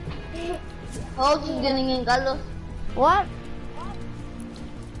 How old is getting in, Carlos? What?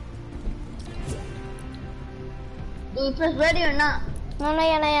 Do we press ready or not? No, not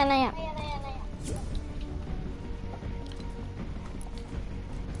yet, not yet, not yet.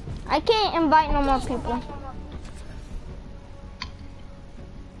 I can't invite no more people.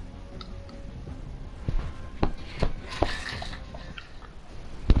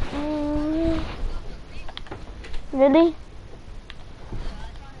 Really?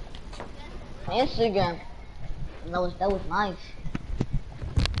 Instagram. That was nice.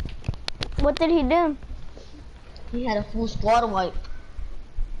 What did he do? He had a full squad wipe.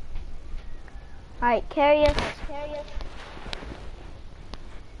 Alright, carry us.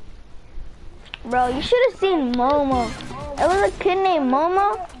 Bro, you should have seen Momo. It was a kid named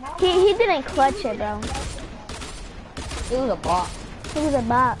Momo. He didn't clutch it, bro. He was a bot. He was a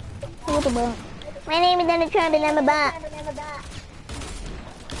bot. He was a bot. My name is Donald Trump and I'm a bot.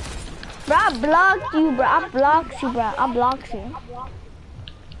 Bro, I blocked you, bro. I blocked you, bro. I blocked you.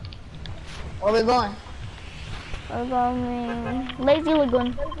 Where we going? We're going Lazy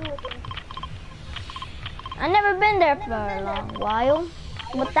Lagoon. I never been there for a long while,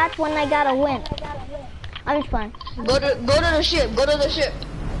 but that's when I gotta win. I'm just fine. Go to the ship. Go to the ship.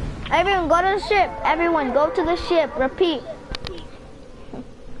 Everyone, go to the ship. Everyone, go to the ship. Repeat.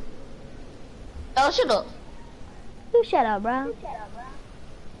 Oh, shut up. You shut up, bro.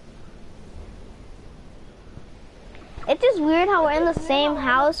 It's just weird how we're in the same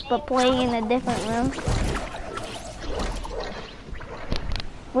house but playing in a different room.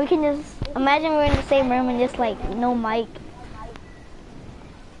 We can just imagine we're in the same room and just like no mic.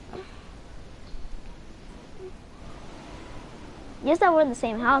 Just that we're in the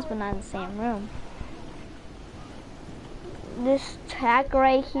same house but not in the same room. This track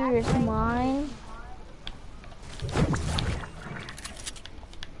right here is mine.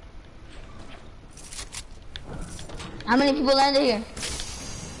 How many people landed here?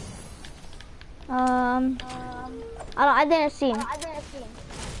 I didn't see him.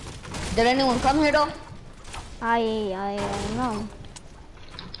 Did anyone come here though? I don't know.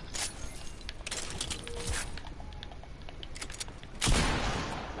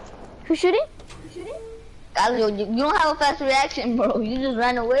 Who's shooting? Galio, you don't have a fast reaction, bro. You just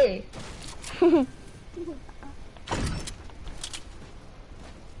ran away.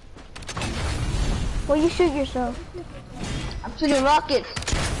 Well, you shoot yourself. I'm shooting rockets.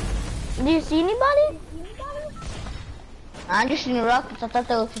 Do you see anybody? I'm just shooting rockets. I thought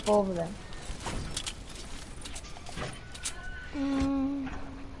there was people over there.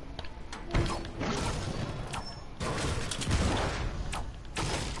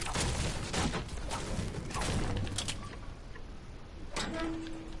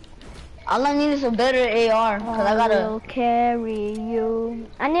 All I need is a better AR, cause I will gotta. carry you.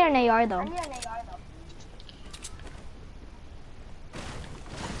 I need an AR though.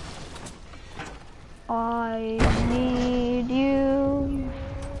 I need you.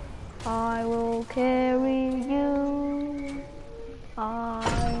 I will carry you.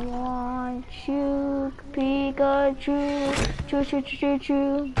 I want you, Pikachu. Choo choo choo choo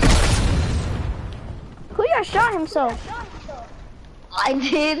choo. Who just shot himself? I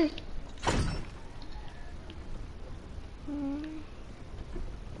did.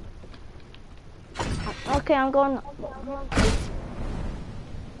 Okay, I'm going.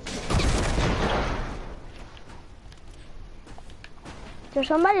 There's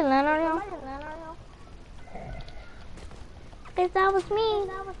somebody land on you. If that was me.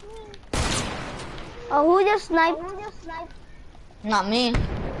 Oh, who just sniped? Not me.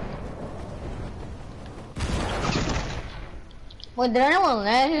 Wait, did anyone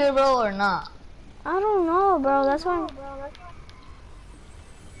land here, bro, or not? I don't know, bro. That's why.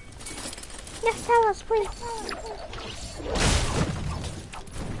 Yes, tell us, please.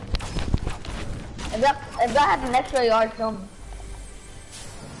 If that had an extra yard, show me.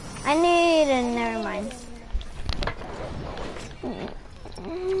 I need it. Never mind.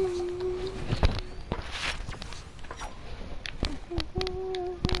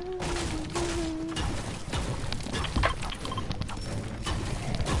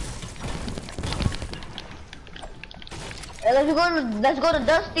 Hey, let's go to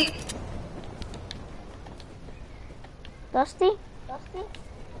Dusty. Dusty?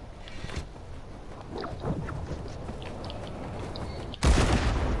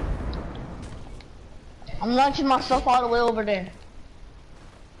 I'm launching myself all the way over there.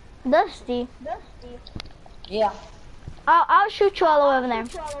 Dusty? Yeah. I'll shoot you all the way over there.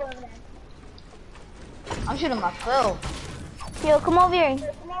 I'm shooting myself. Yo, come over here.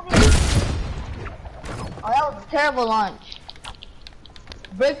 Oh, that was a terrible launch.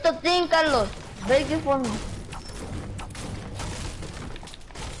 Break the thing, Carlos. Break it for me.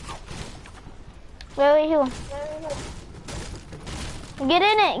 Wait, here. Get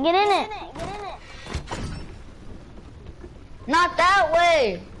in it, get in it. Not that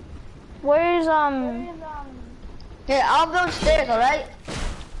way. Where's, Here, I'll build stairs, alright?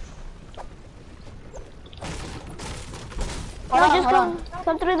 No, just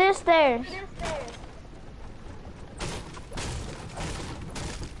come through this stairs.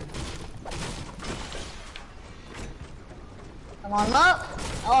 Come on up.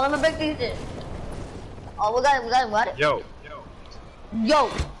 Oh, let me break these stairs. Oh, we got it. Yo. Yo.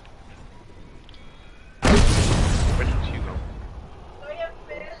 Which is Hugo?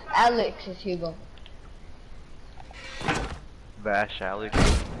 Alex is Hugo. Bash Alex.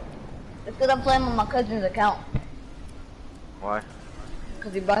 It's because I'm playing on my cousin's account. Why?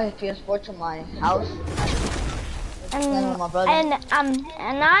 Because he brought his PS4 to my house. Playing with my brother. And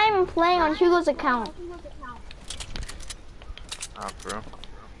I'm playing on Hugo's account. Oh, bro.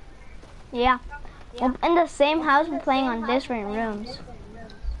 Yeah. We're in the same house, we're playing on different rooms.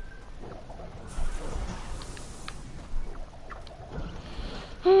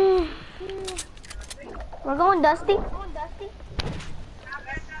 We're going Dusty.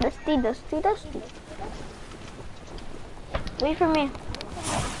 Dusty. Wait for me.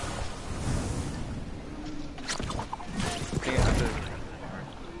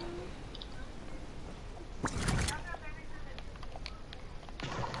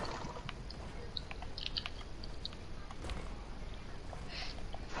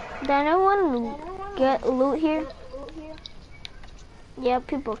 Did anyone get loot here? Yeah,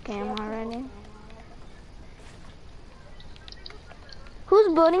 people came already.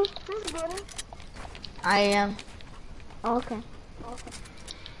 Who's building? I am. Oh, okay.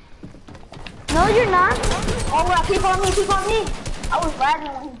 No, you're not. Oh, bro, keep on me. I was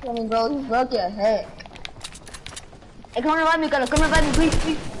lagging when he told me, bro. He's lucky as heck. Hey, come revive me, Carlos. Come revive me, please.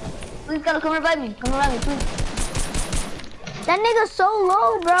 Please, Carlos, come revive me. Come revive me, please. That nigga's so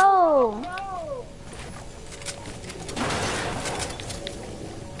low, bro.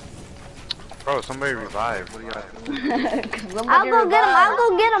 Bro, somebody revive. What do you got? I'll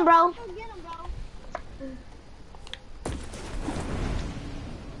go get him, bro.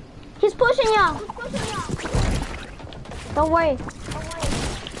 He's pushing y'all. Don't worry.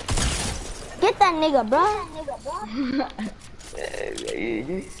 Get that nigga, bro.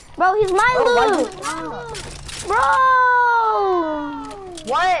 Bro, he's my loot. Bro.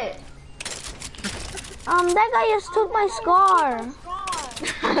 What? That guy just took my scar.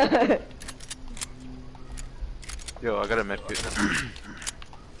 Yo, I got a medkit.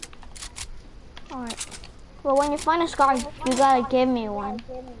 Alright. Well, when you find a scar, you gotta give me one.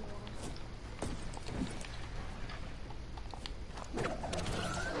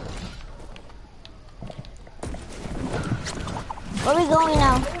 Where we going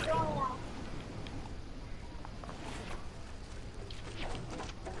now?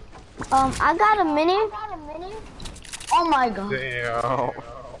 I got a mini. Oh my god. Damn.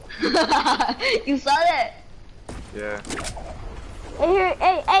 You saw that? Yeah. Hey, here,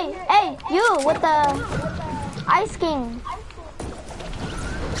 hey, you with the Ice King.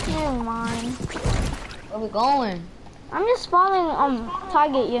 Never mind. Where we going? I'm just following,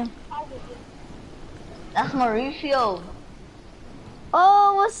 target you. That's Mauricio.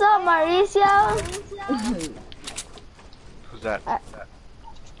 Oh, what's up, Mauricio? Who's that?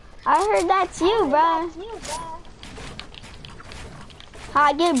 I heard that's you, bruh.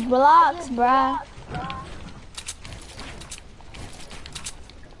 I get blocks, bruh.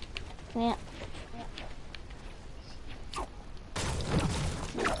 Yeah.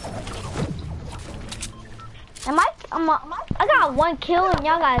 I got 1 kill and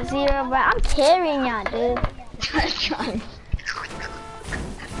y'all got 0, bro. I'm carrying y'all, dude.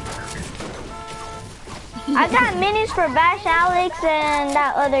 I got minis for Bash Alex and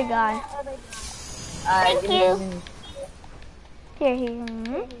that other guy. Thank you. Here.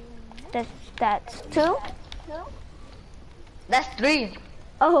 That's 2. That's 3.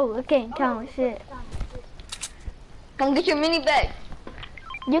 Oh, okay, count shit. Come get your mini bag.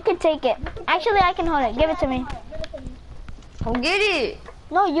 You can take it. Actually, I can hold it. Give it to me. Come get it.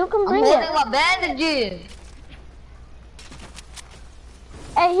 No, you can I'm bring holding it. my bandages.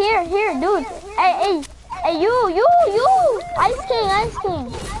 Hey, here, dude. Hey, you. Ice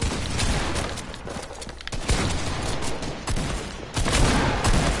King.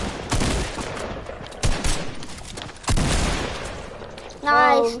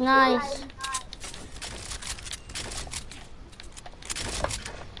 Nice.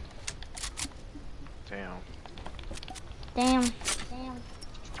 Damn.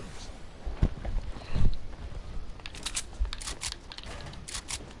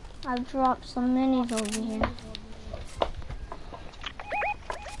 I've dropped some minis over here.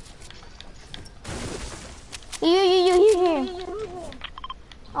 You.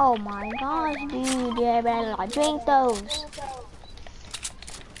 Oh my gosh, dude, you better not drink those.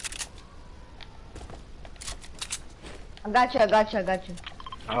 I got you. I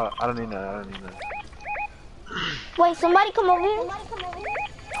don't need that. Wait, somebody come over here.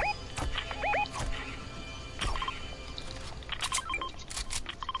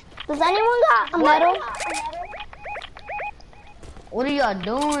 Does anyone got a medal? What are y'all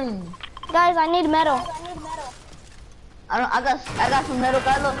doing? Guys, I need metal. I got some metal,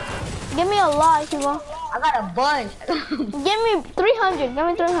 Carlos. Give me a lot if you want. I got a bunch. Give me 300. Give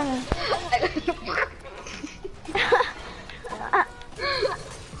me 300.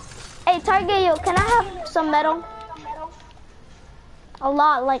 Hey, Target, yo, can I have some metal? A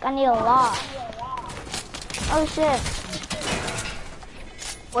lot, like I need a lot. Oh shit.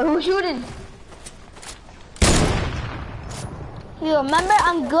 Wait, who's shooting? You remember,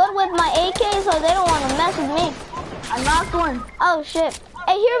 I'm good with my AK, so they don't want to mess with me. I knocked one. Oh shit.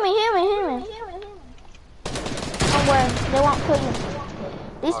 Hey, hear me. Don't worry, they won't kill you.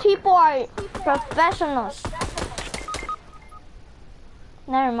 These people are professionals.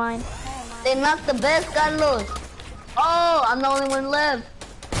 Never mind. They knocked the best, Carlos. Oh, I'm the only one left.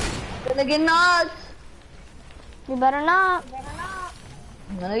 Gonna get knocked. You better not.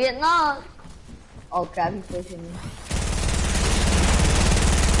 I'm gonna get knocked. Oh crap, he's pushing me.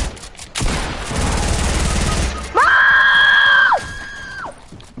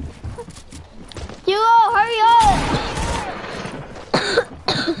 Hugo, hurry up!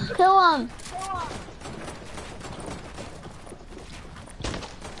 Kill him.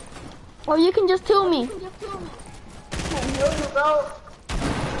 Or you can just kill me.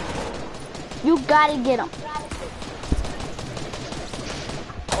 You gotta get him.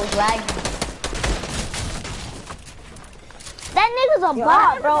 I was lagging. That nigga's a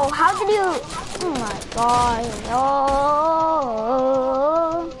bot, bro. How did you? Oh my god. Oh.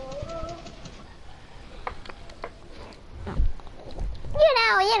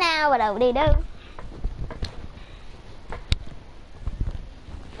 You know what I would do.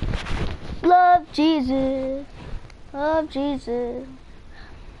 Love Jesus. Love Jesus.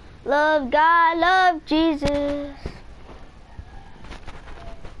 Love God. Love Jesus.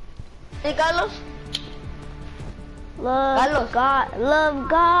 Hey, Carlos. Love God. Love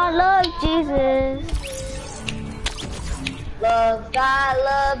God. Love Jesus. Love God,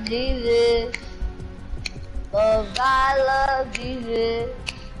 love Jesus. Love God, love Jesus.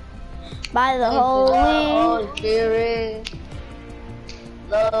 By the Holy Spirit.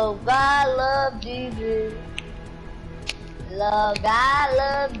 Love God, love Jesus. Love God,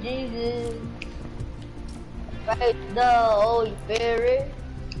 love Jesus. Praise the Holy Spirit.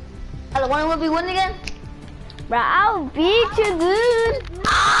 I want to be win again. Bro, I'll beat you, dude.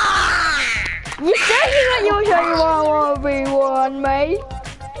 You said you want to be one, mate.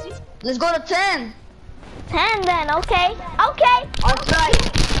 Let's go to 10. 10 then, okay. Okay. On strike.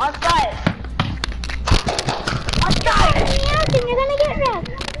 On strike. On strike. Then you're gonna get wrecked.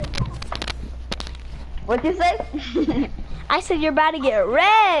 What you say? I said you're about to get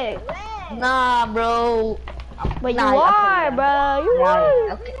wrecked. Nah, bro. But Nah, you are, bro. You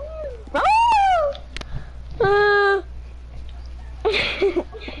are. Okay. Bro.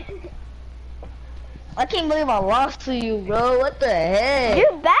 I can't believe I lost to you, bro. What the heck?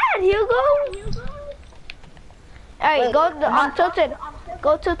 You're bad, Hugo. Alright, Wait, go to tilted.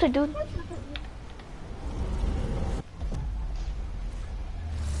 Go tilted, dude.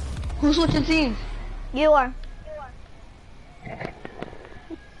 Who's switching teams? You are.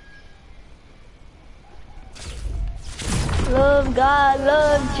 Love God,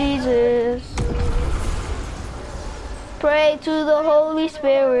 love Jesus. Pray to the Holy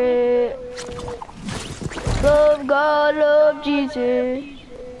Spirit. Love God, love Jesus.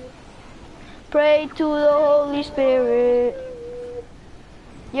 Pray to the Holy Spirit.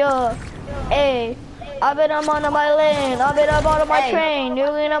 Yo, hey, I bet I'm on my lane. I bet I'm on my train. You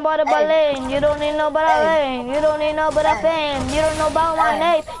ain't about my lane. You don't need no but a lane. You don't need no but a fame. You don't know about my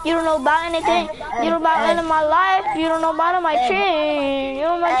name. You don't know about anything. You don't know about any of my life. You don't know about my dream. You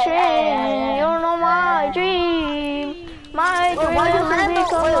don't know my dream. You don't know my dream. My dream is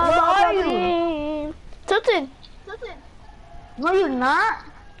to become my dream. Tilted. No, you're not.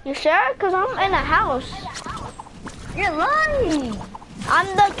 You sure? Cause I'm in a house. You're lying. I'm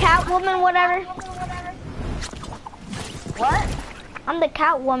the Catwoman, whatever. What? I'm the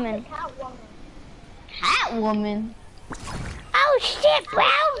Catwoman. Catwoman? Oh shit, bro!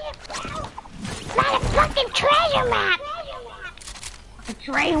 Not a fucking treasure map! A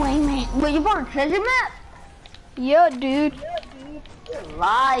treasure map? Wait, you bought a treasure map? Yeah, dude. You're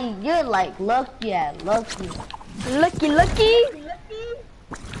lying. You're like lucky at lucky. Lucky.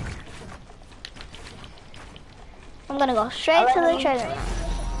 I'm gonna go straight to the treasure map.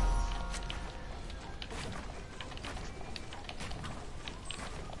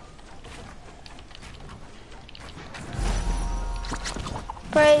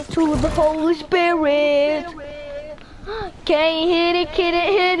 Pray to the Holy Spirit. Can't hit it,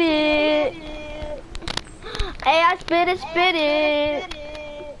 hit it. Hey, I spit it.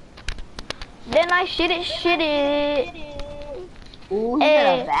 Then I shit it. Ooh,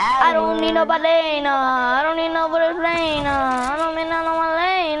 Hey, I don't need no balena. I don't need no balena. I don't need no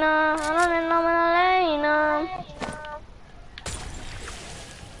balena. I don't need no balena.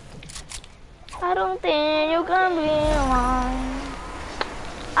 I don't think you can be mine.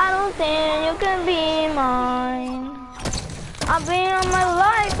 I don't think you can be mine. I've been on my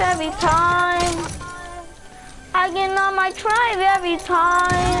life every time. I get on my tribe every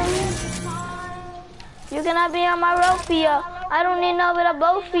time. You cannot be on my Rophia. I don't need no bit of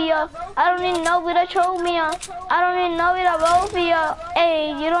Bophia. I don't need no bit of Chomia. I don't need no bit of Bophia.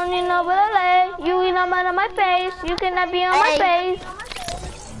 Hey, you don't need no bit of leg. You ain't not on my face. You cannot be on my face.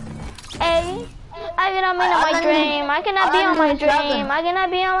 Hey. I cannot be on my dream. I cannot be on my dream. I cannot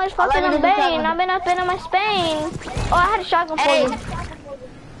be on my fucking Spain. I've been up in my Spain. Oh, I had a shotgun for you.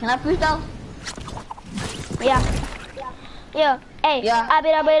 Can I freestyle? Yeah. Yeah. Hey. Yeah. I've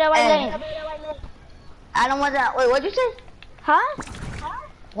been on my lane. I don't want that. Wait, what'd you say? Huh?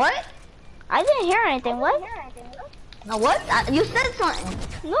 What? I didn't hear anything. What? No, what? You said something.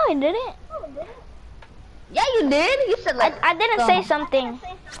 No, I didn't. Yeah, you did. You said like. I didn't say something.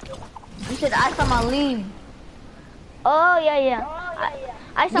 You said I saw my lean. Oh, yeah.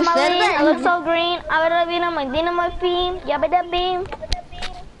 I saw You my said lean. that? I look so green. I better be on my dynamite beam. Yabba beam.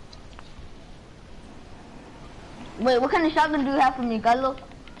 Wait, what kind of shotgun do you have for me, Carlos?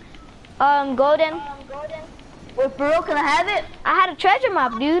 Golden. Wait, for real, can I have it? I had a treasure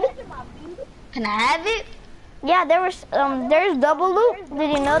map, dude. Can I have it? Yeah, there's double loot.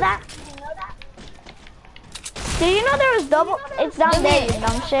 Did you know that? Did you know there was double? It's down there, you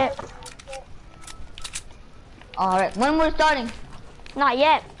dumb shit. Alright, when we're starting? Not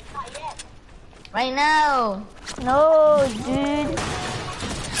yet. Right now. No, dude.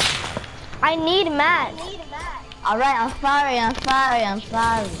 I need mats. Alright, I'm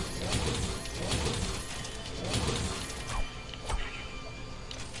sorry.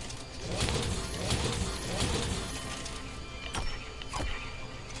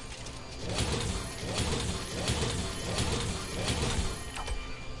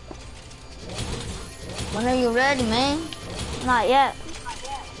 When are you ready, man? Not yet.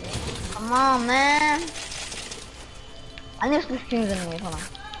 Come on, man. I need to switch teams anyways, hold on.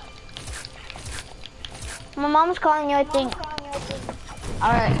 My mom's calling you, I think.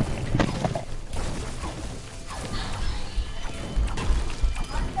 Alright.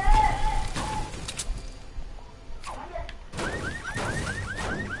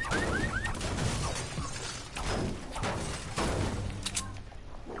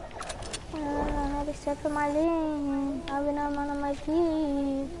 Except for my lane, I've been on my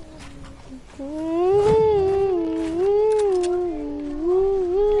feet.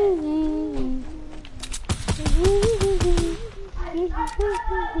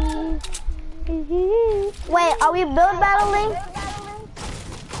 Wait, are we build battling?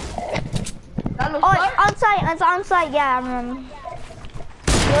 Oh, it's on site. It's on site. Yeah, I remember.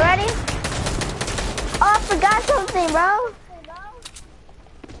 You ready? Oh, I forgot something, bro.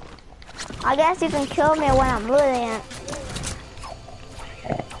 I guess you can kill me when I'm looting it.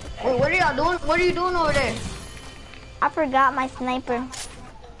 Wait, what are y'all doing? What are you doing over there? I forgot my sniper.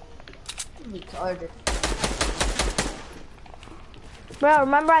 Retarded. Bro,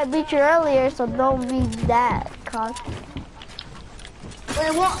 remember I beat you earlier, so don't be that cocky.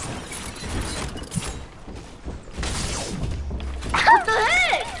 Wait, what? What the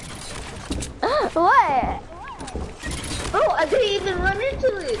heck? What? Bro, I didn't even run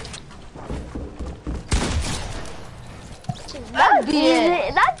into it. That's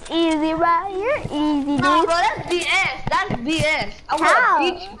easy. That's easy, bro. You're easy, dude. No, bro, that's BS. That's BS. I How?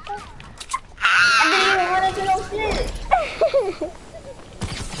 wanna beat you. I didn't even run into no shit.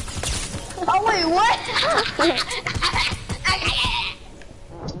 Oh wait, what?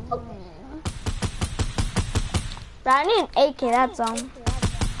 Bro, I need an AK, that's all. Did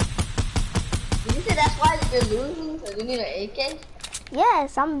you say that's why you're losing? So you need an AK?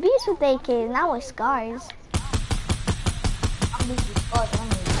 Yes, I'm beast with AKs, not with scars. I'm losing scars.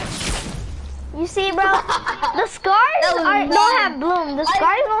 You see, bro? The scars don't have bloom. The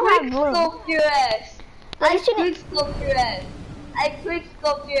scars don't have bloom. I quick-scoped your ass. But I you shouldn't- quick-scoped your ass. I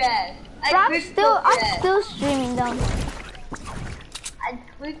quick-scoped your ass. Bro, I'm still streaming though. I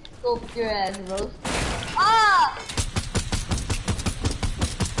quick-scoped your ass, bro. Ah!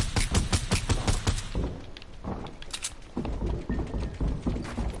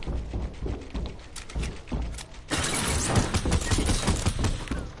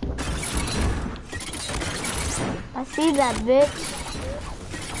 I see that, bitch.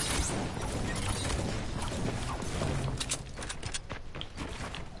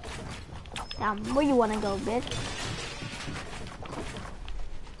 Damn, where you wanna go, bitch?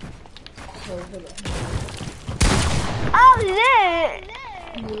 Oh shit!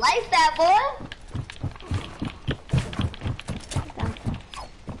 You like that, boy?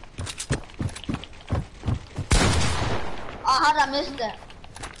 Oh, how'd I miss that?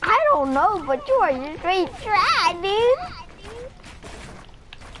 I don't know, but you are straight trash, dude.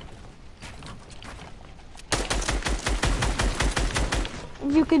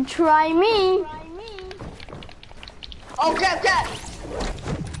 You can try me. Oh, Cap.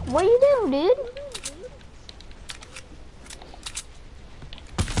 What you do, dude?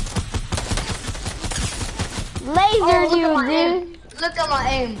 Lasered look you, at my dude. aim. Look at my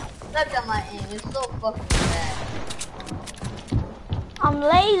aim. Look at my aim. It's so fucking bad. I'm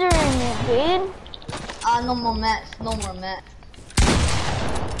lasering it, dude. No more mats. No more mats.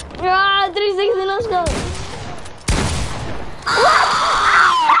 Ah, 360, let's go.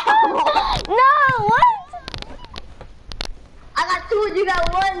 No, what? I got two and you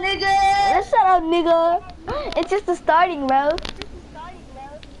got one, nigga. Shut up, nigga. It's just the starting, bro.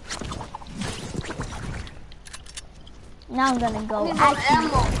 Now I'm gonna go. Need more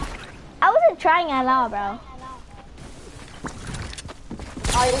ammo. I wasn't trying at all, bro.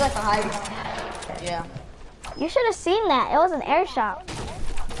 Oh, you got the high ground. Yeah. You should have seen that. It was an air shot.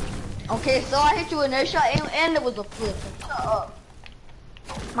 Okay, so I hit you with an air shot and it was a flip. So shut up.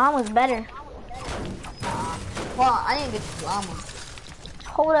 Mine was better. Well, I didn't get the llama.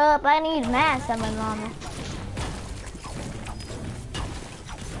 Hold up, I need mass on my llama.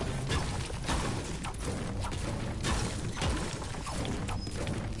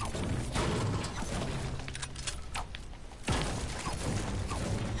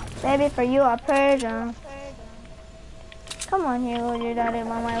 Baby, for you a Persian. Come on here, would you daddy on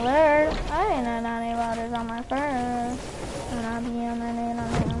my lure? I ain't a daddy waters on my fur. And I'll be on my name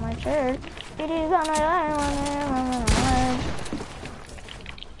on my shirt. It is on my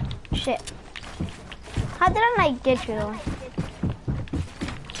shit. How did I not get you though?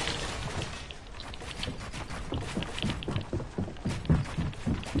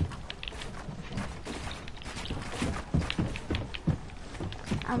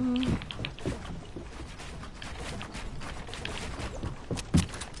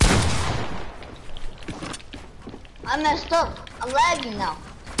 I messed up. I'm lagging now.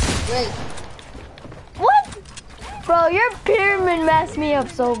 Great. What? Bro, your pyramid messed me up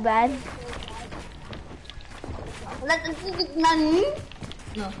so bad. Nani?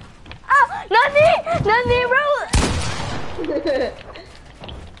 No. Oh, nothing, bro.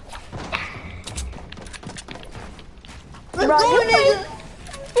 Let's Bro, go, nigga.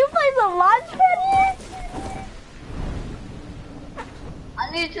 You play some launch pad here?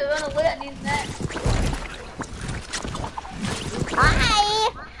 I need to run away at these nets.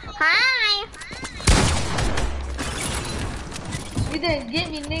 Hi. You didn't get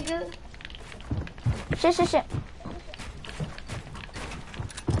me, nigga. Shit.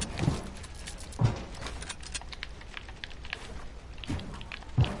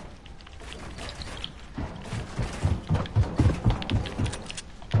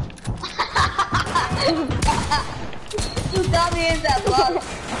 You got me in that block.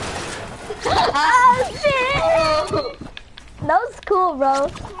 Oh shit! That was cool, bro.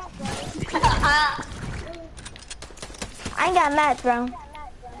 I ain't got mats, bro.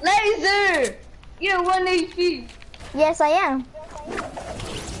 Laser! You're 1 HP. Yes, I am.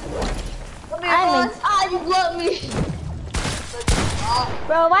 Come here, boss. You blocked me.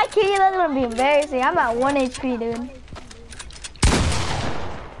 Bro, if I kill you, that's gonna be embarrassing. I'm at 1 HP, dude.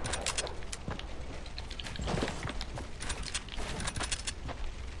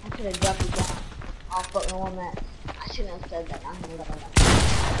 I should have dropped it down. I'll fucking 1 match. I shouldn't have said that.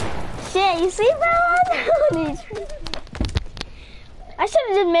 Shit, you see, bro? I'm at 1 HP. I should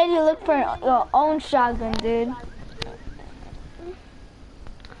have just made you look for your own shotgun, dude.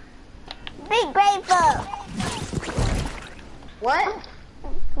 Be grateful. What?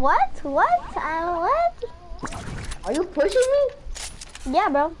 What? What? Are you pushing me? Yeah,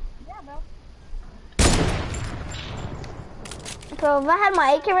 bro. Bro, if I had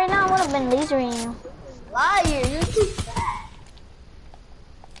my AK right now, I would have been lasering you. Liar, you're too fat.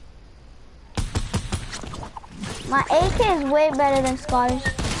 My AK is way better than Scottish.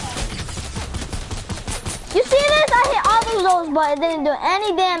 You see this? I hit all of those, but it didn't do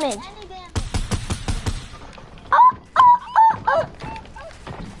any damage. Oh.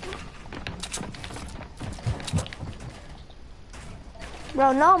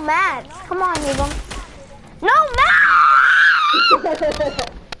 Bro, no mats. Come on, Hugo. No mats!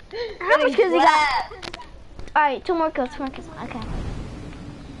 How much kills you got? Alright, 2 more kills. Okay.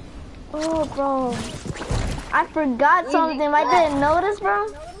 Oh, bro. I forgot something. I didn't notice, bro.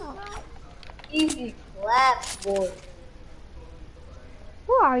 Easy clap, boy.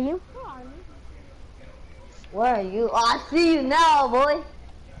 Where are you? Where are you? Oh, I see you now, boy.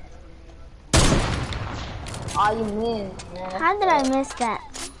 Oh, you missed, man. How did I miss that?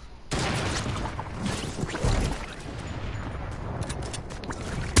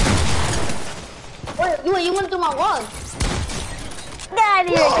 Wait, you went through my wall. Get out of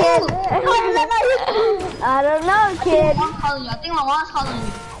here, kid. I don't know, kid. I think my mom's calling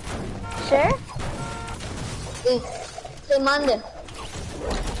you. Sure? Say Monday.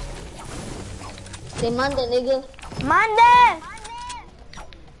 Say Monday, nigga. Monday!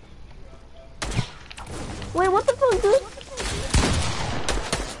 Wait, what the fuck, dude?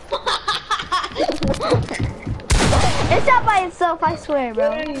 It's not by itself, I swear, bro.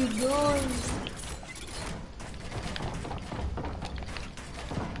 What are you doing?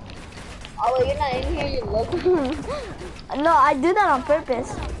 Oh, wait, you're not in here, you're looking. No, I do that on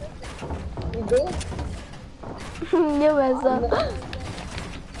purpose. You do? You mess up.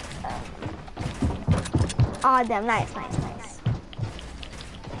 Oh, damn, nice.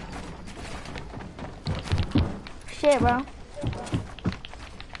 Shit, bro.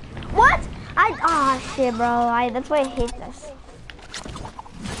 What? Shit, bro. That's why I hate this.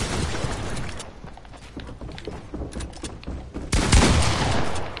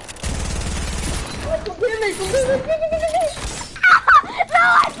 No,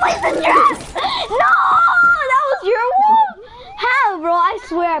 I placed the trap! No! That was your wall? How, bro? I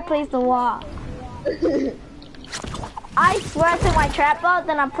swear I placed the wall. I swear I took my trap out,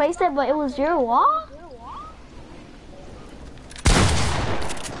 then I placed it, but it was your wall?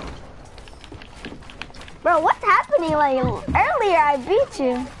 Bro, what's happening? Like, earlier I beat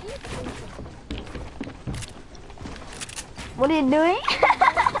you. What are you doing?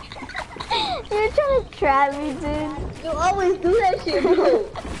 You're trying to trap me, dude. You always do that shit, bro.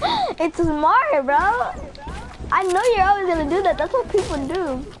 It's smart, bro. I know you're always gonna do that. That's what people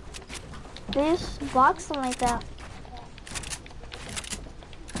do. They just box them like that.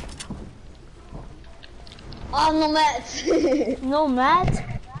 Oh, no mats. No mat?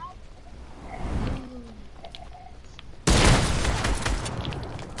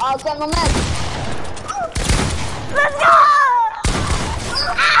 Oh, got no mats. Let's go!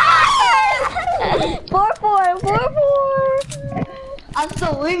 4-4, 4-4. I'm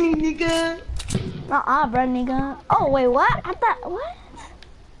still winning, nigga. Bro, nigga. Oh, wait, what? I thought, what?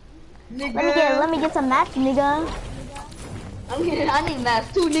 Nigga. Let me get some mats, nigga. I need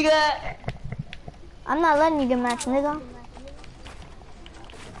mats too, nigga. I'm not letting you get mats, nigga.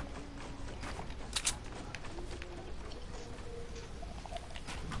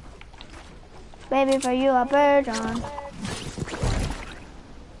 Baby, for you a bird on.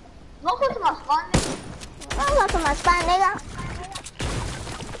 Don't go to my spawn, nigga. Don't go to my spot, nigga.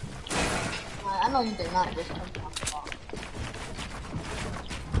 I know you did not just come to my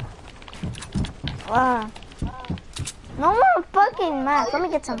spawn. No more fucking mats. Let me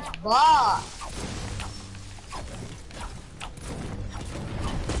get some. Bah.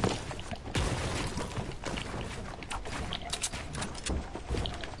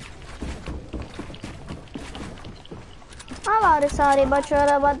 I'm already sorry, but you're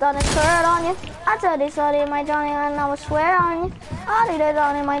about done a shirt on you. I tell you sorry, my Johnny, and I will swear on you. I did it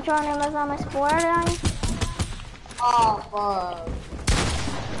on my Johnny, but I'm a swear on you. Oh, fuck.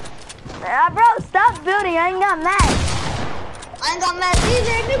 Bro, stop building. I ain't got mats. I ain't got mats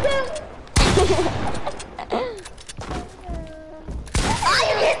either, nigga.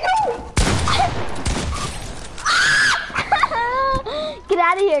 Get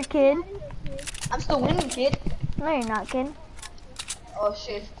out of here, kid. I'm still winning, kid. No, you're not, kid. Oh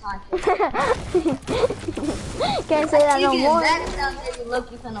shit, it's time. Can't say that no more. You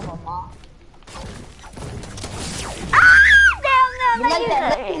lucky son of a mom. Damn, You like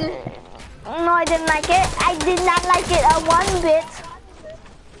that? No, I didn't like it. I did not like it one bit.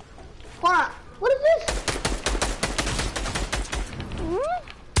 Hold on. What is this?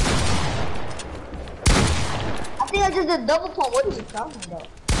 I think I just did double pump. What are you talking about?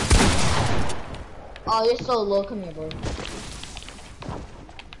 Oh, you're so low. Come here, bro.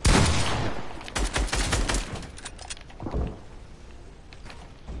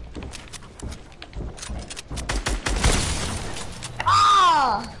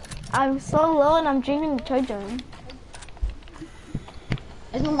 Ah! I'm so low and I'm drinking the charger.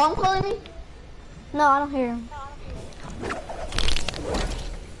 Is my mom calling me? No, I don't hear him.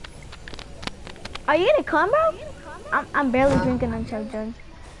 Are you gonna come, bro? I'm barely drinking on charger.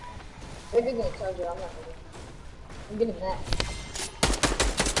 You're drinking a charger. I'm not. I'm getting that.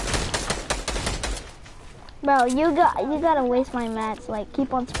 Bro, you gotta waste my mats. Like,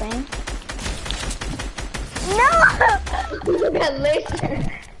 keep on spraying. No! Look at laser.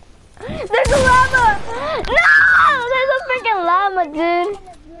 There's a llama! No! There's a freaking llama, dude.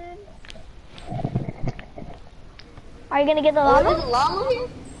 Are you gonna get the Oh, llama? there's a llama here?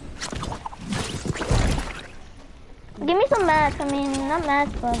 Give me some mats. I mean, not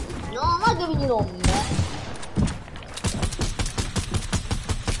mats, but... No, I'm not giving you no mats.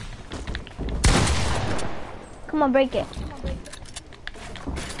 Come on, break it.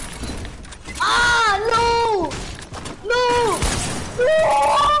 Ah, no! No! No!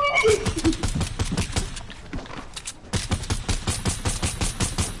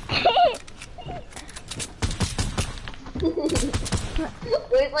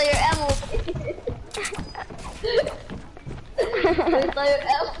 Where's all your ammo? Where's all your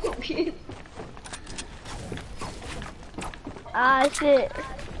ammo, kid? Ah, shit.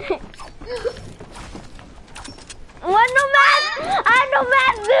 What, no mats? I have no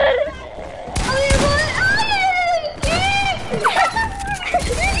mats, dude!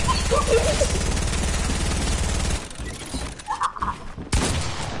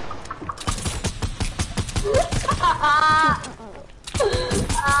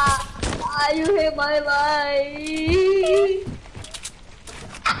 You hate my life.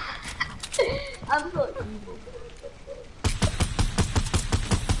 I'm so evil.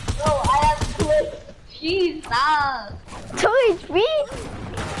 Bro, I have 2 HP. Stop. 2 HP?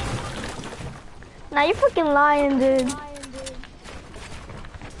 Nah, you're fucking lying, dude.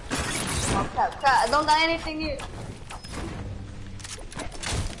 Oh, crap. I don't got anything here.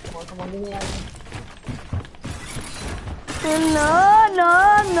 Come on, give me that.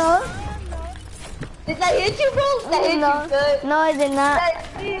 No. Did that hit you, bro? That hit you good. No, I did not.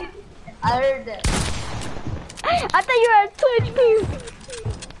 I heard that. I thought you were at 2 HP.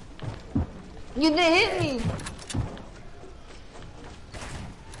 You didn't hit me.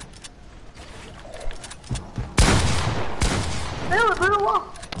 Build a wall.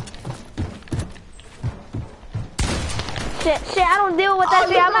 Shit, I don't deal with that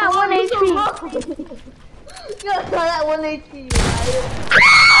shit. I'm at 1 HP. You gotta try that 1 HP.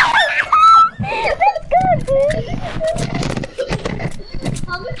 That's good, dude.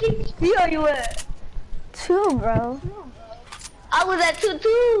 How much HP are you at? 2. 2, bro. I was at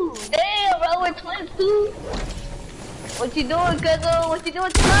 2-2. Damn, bro, we're 22. What you doing, cuzzo? What you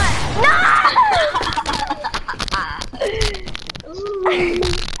doing tonight? No!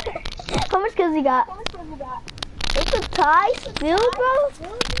 How much kills he got? It's a tie still, bro?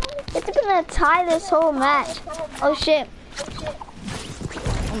 It's gonna tie this whole match. Oh shit.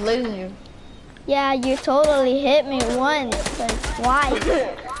 I'm losing you. Yeah, you totally hit me once, but twice.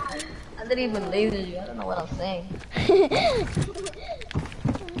 I didn't even laser you. I don't know what I'm saying.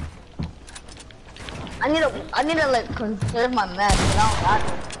 I need to like conserve my match, but I don't got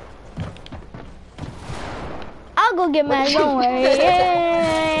it. I'll go get mad, don't worry. I'm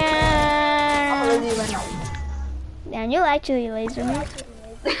gonna laser you right now. Damn, you'll actually laser me.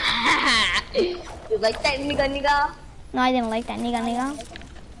 You like that, nigga? No, I didn't like that, nigga.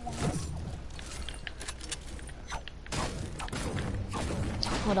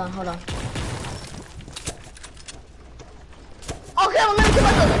 Hold on. Okay, I'm gonna kill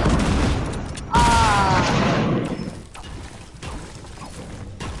myself.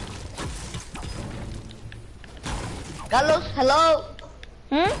 Carlos, hello?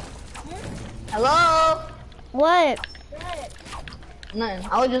 Hello? What? Nothing.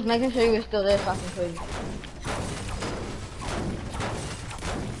 I was just making sure you were still there so I can kill you.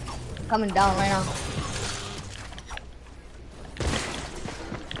 Coming down right now.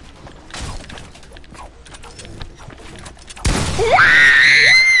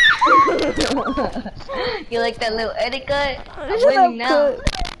 You like that little etiquette? I'm winning now.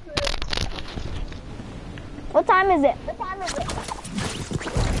 What time is it?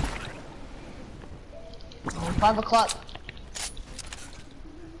 5 o'clock.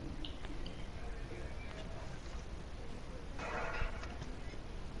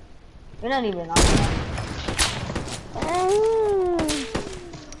 You're not even on.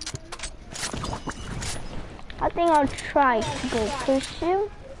 I think I'll try to go push you.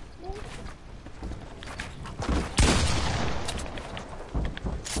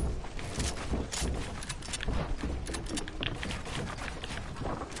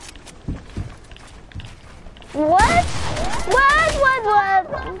 What?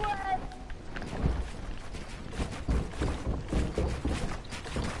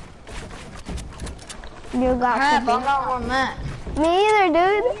 You got Crap, I got one match. me either,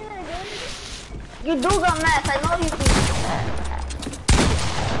 dude. You do got match, I know you do.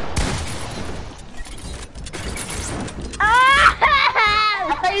 Ah!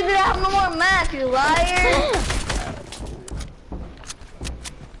 I thought you didn't have no more match, you liar.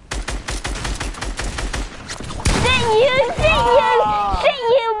 Shit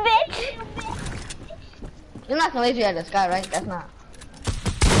you, bitch! You're not gonna laser at this guy, right? That's not.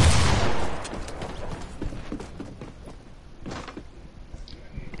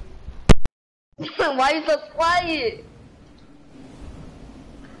 Why are you so quiet?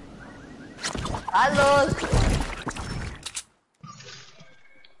 Hello?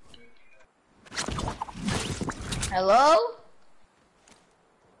 Hello?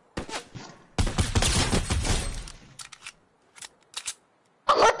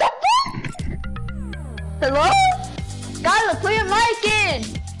 What the fuck? Hello? Skylar, put your mic in!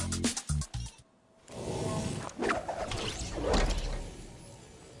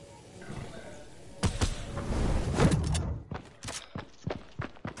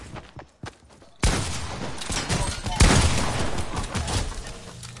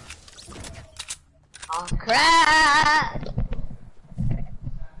 Oh crap!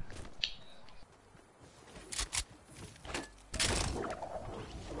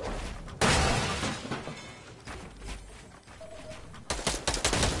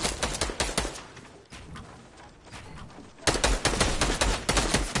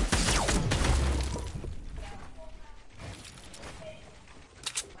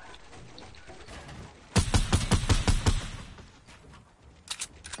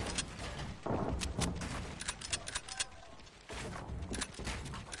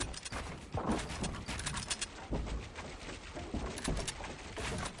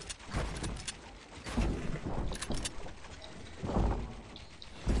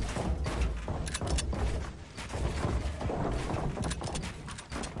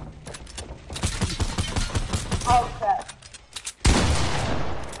 Oh crap.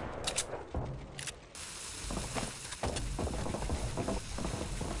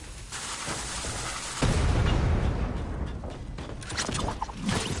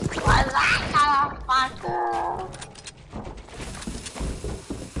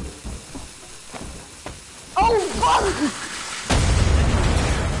 Oh fuck!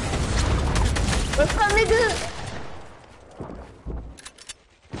 What's up, nigga?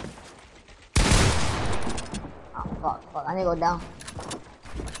 Fuck, I need to go down.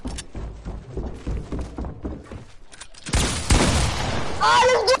 Oh,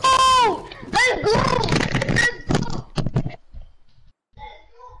 let's go! Let's go! Let's go!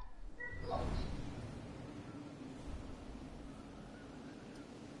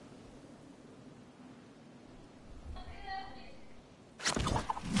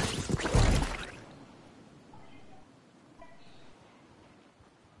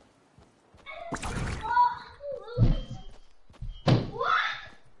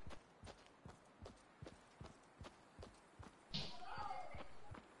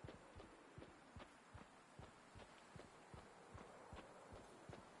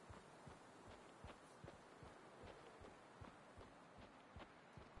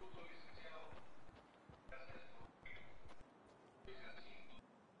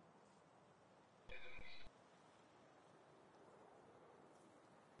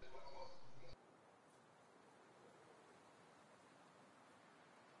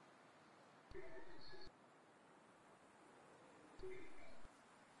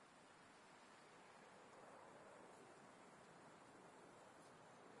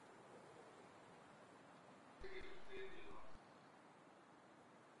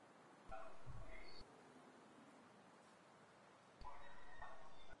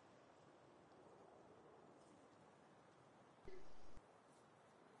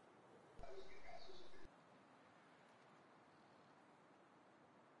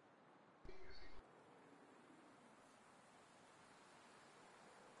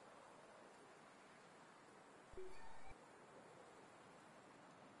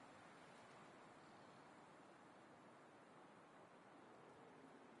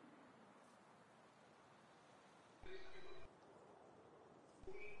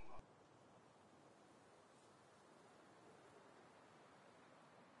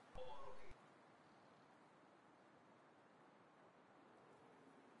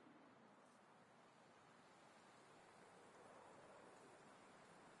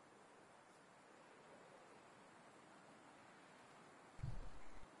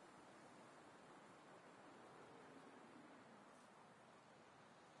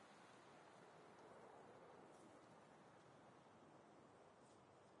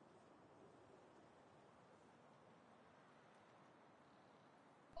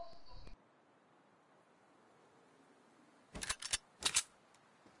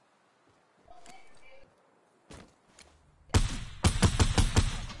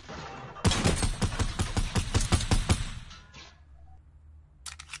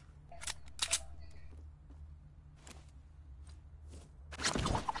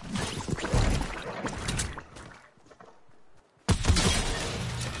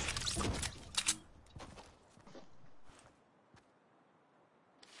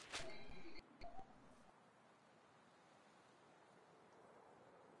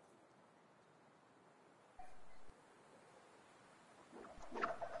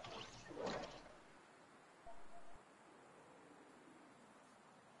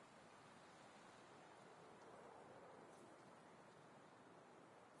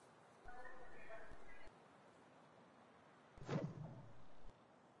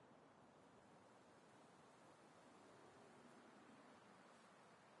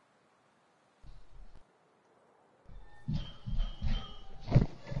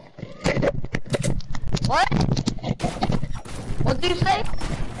 What? What did you say?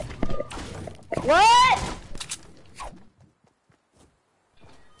 What?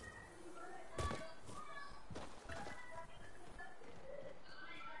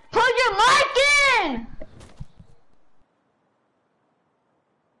 Put your mic in!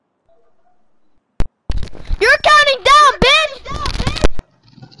 You're counting down, bitch!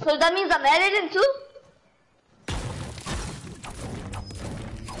 So that means I'm editing too?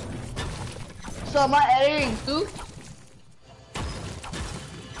 So am I editing too?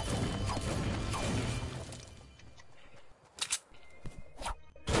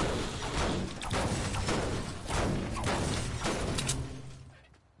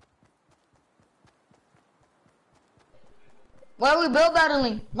 Why are we build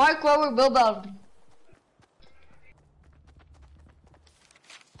battling? Mark, why we're build battling?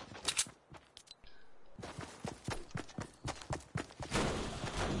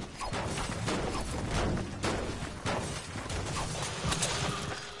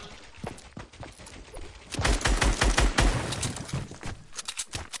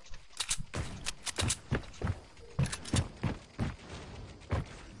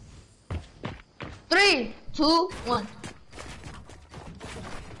 Three, two, one.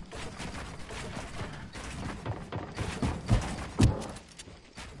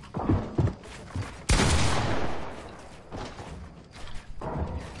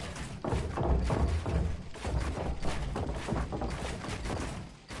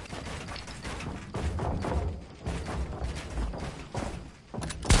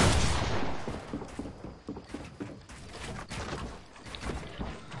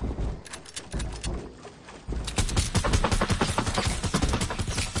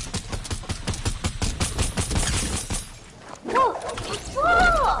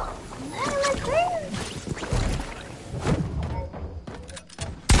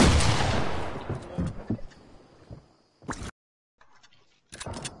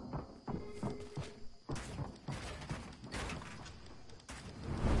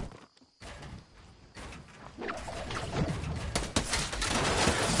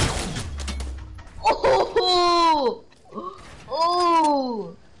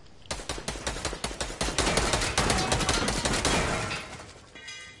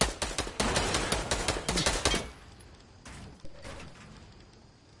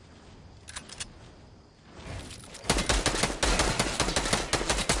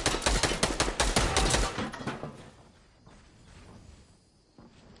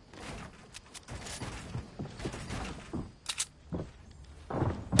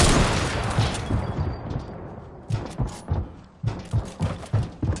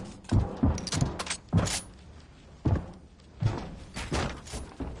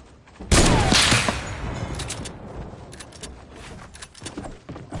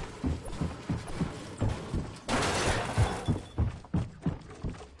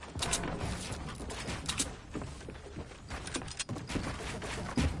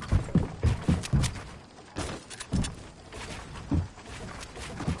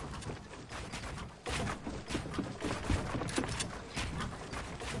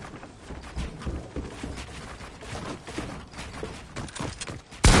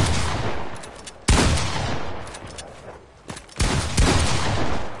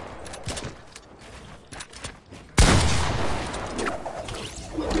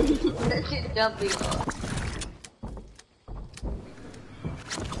 jumping.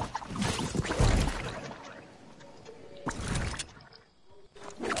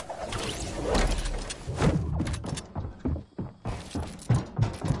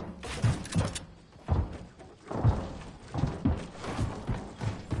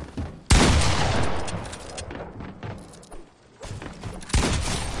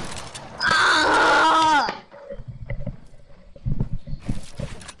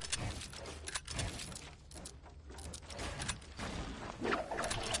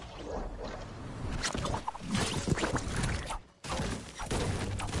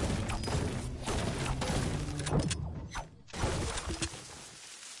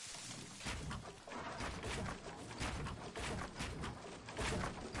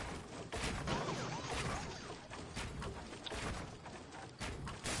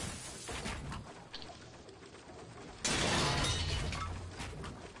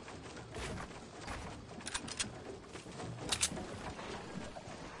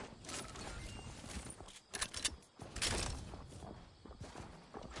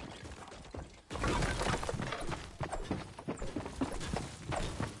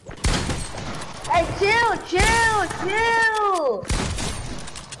 Hey, chill!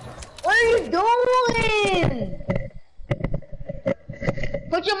 What are you doing?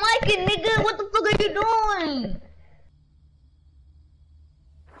 Put your mic in, nigga. What the fuck are you doing?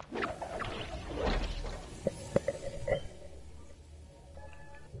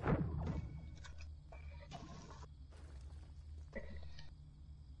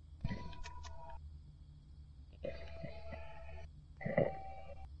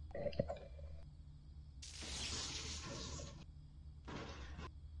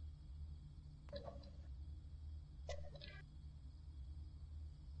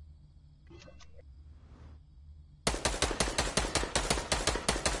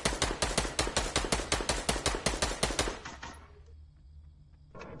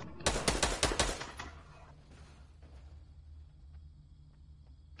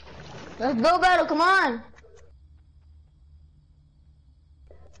 Let's go battle, come on!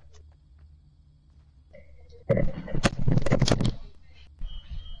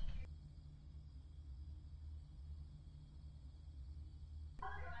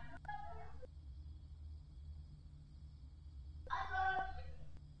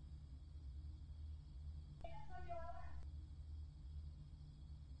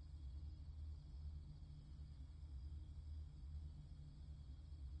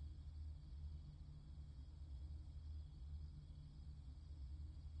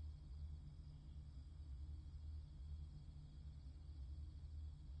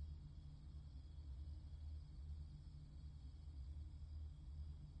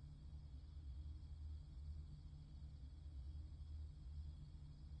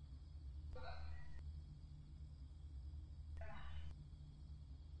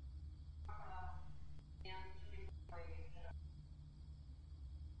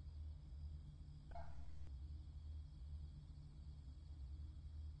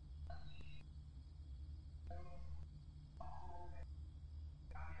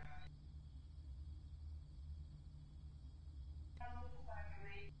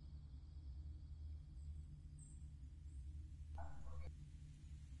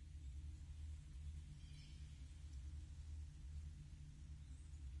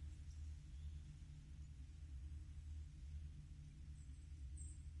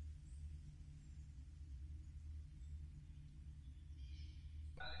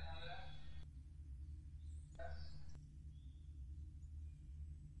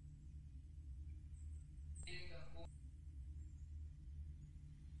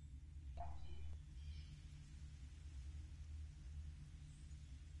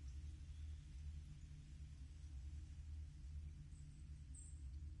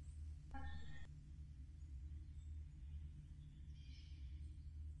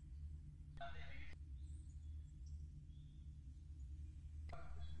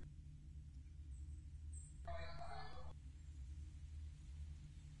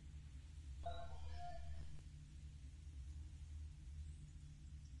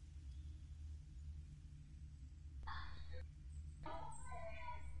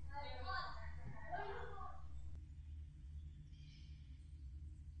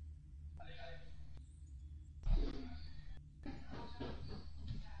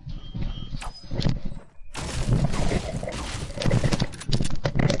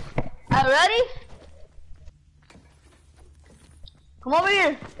 Are you ready? Come over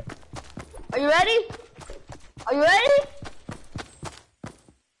here. Are you ready? Are you ready?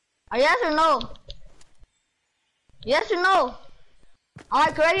 Are yes or no? Yes or no?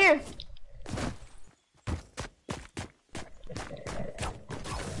 Alright, right here.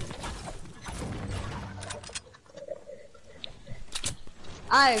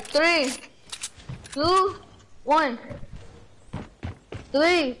 Alright, 3, 2, 1.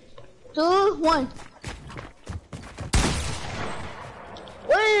 3, 2, 1.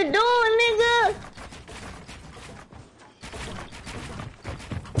 What are you doing, nigga?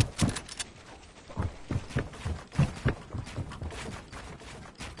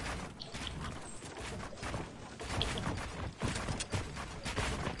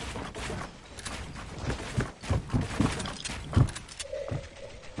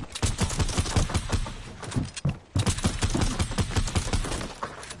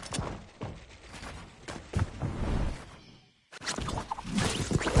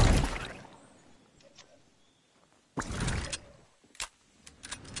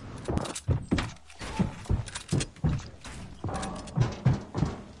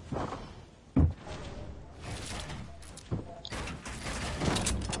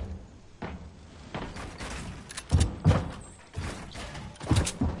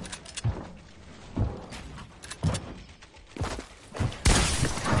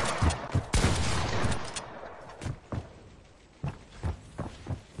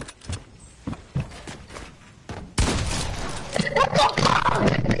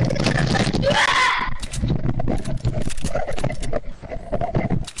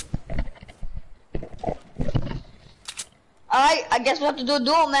 Alright, I guess we have to do a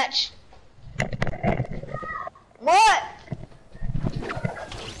duel match. What?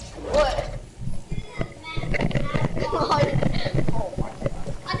 What?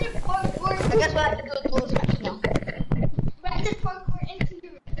 I did parkour. I guess we have to do a duels match now. I did parkour into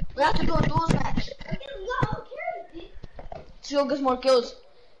your. We have to do a duels match. No, carry it. See who gets more kills.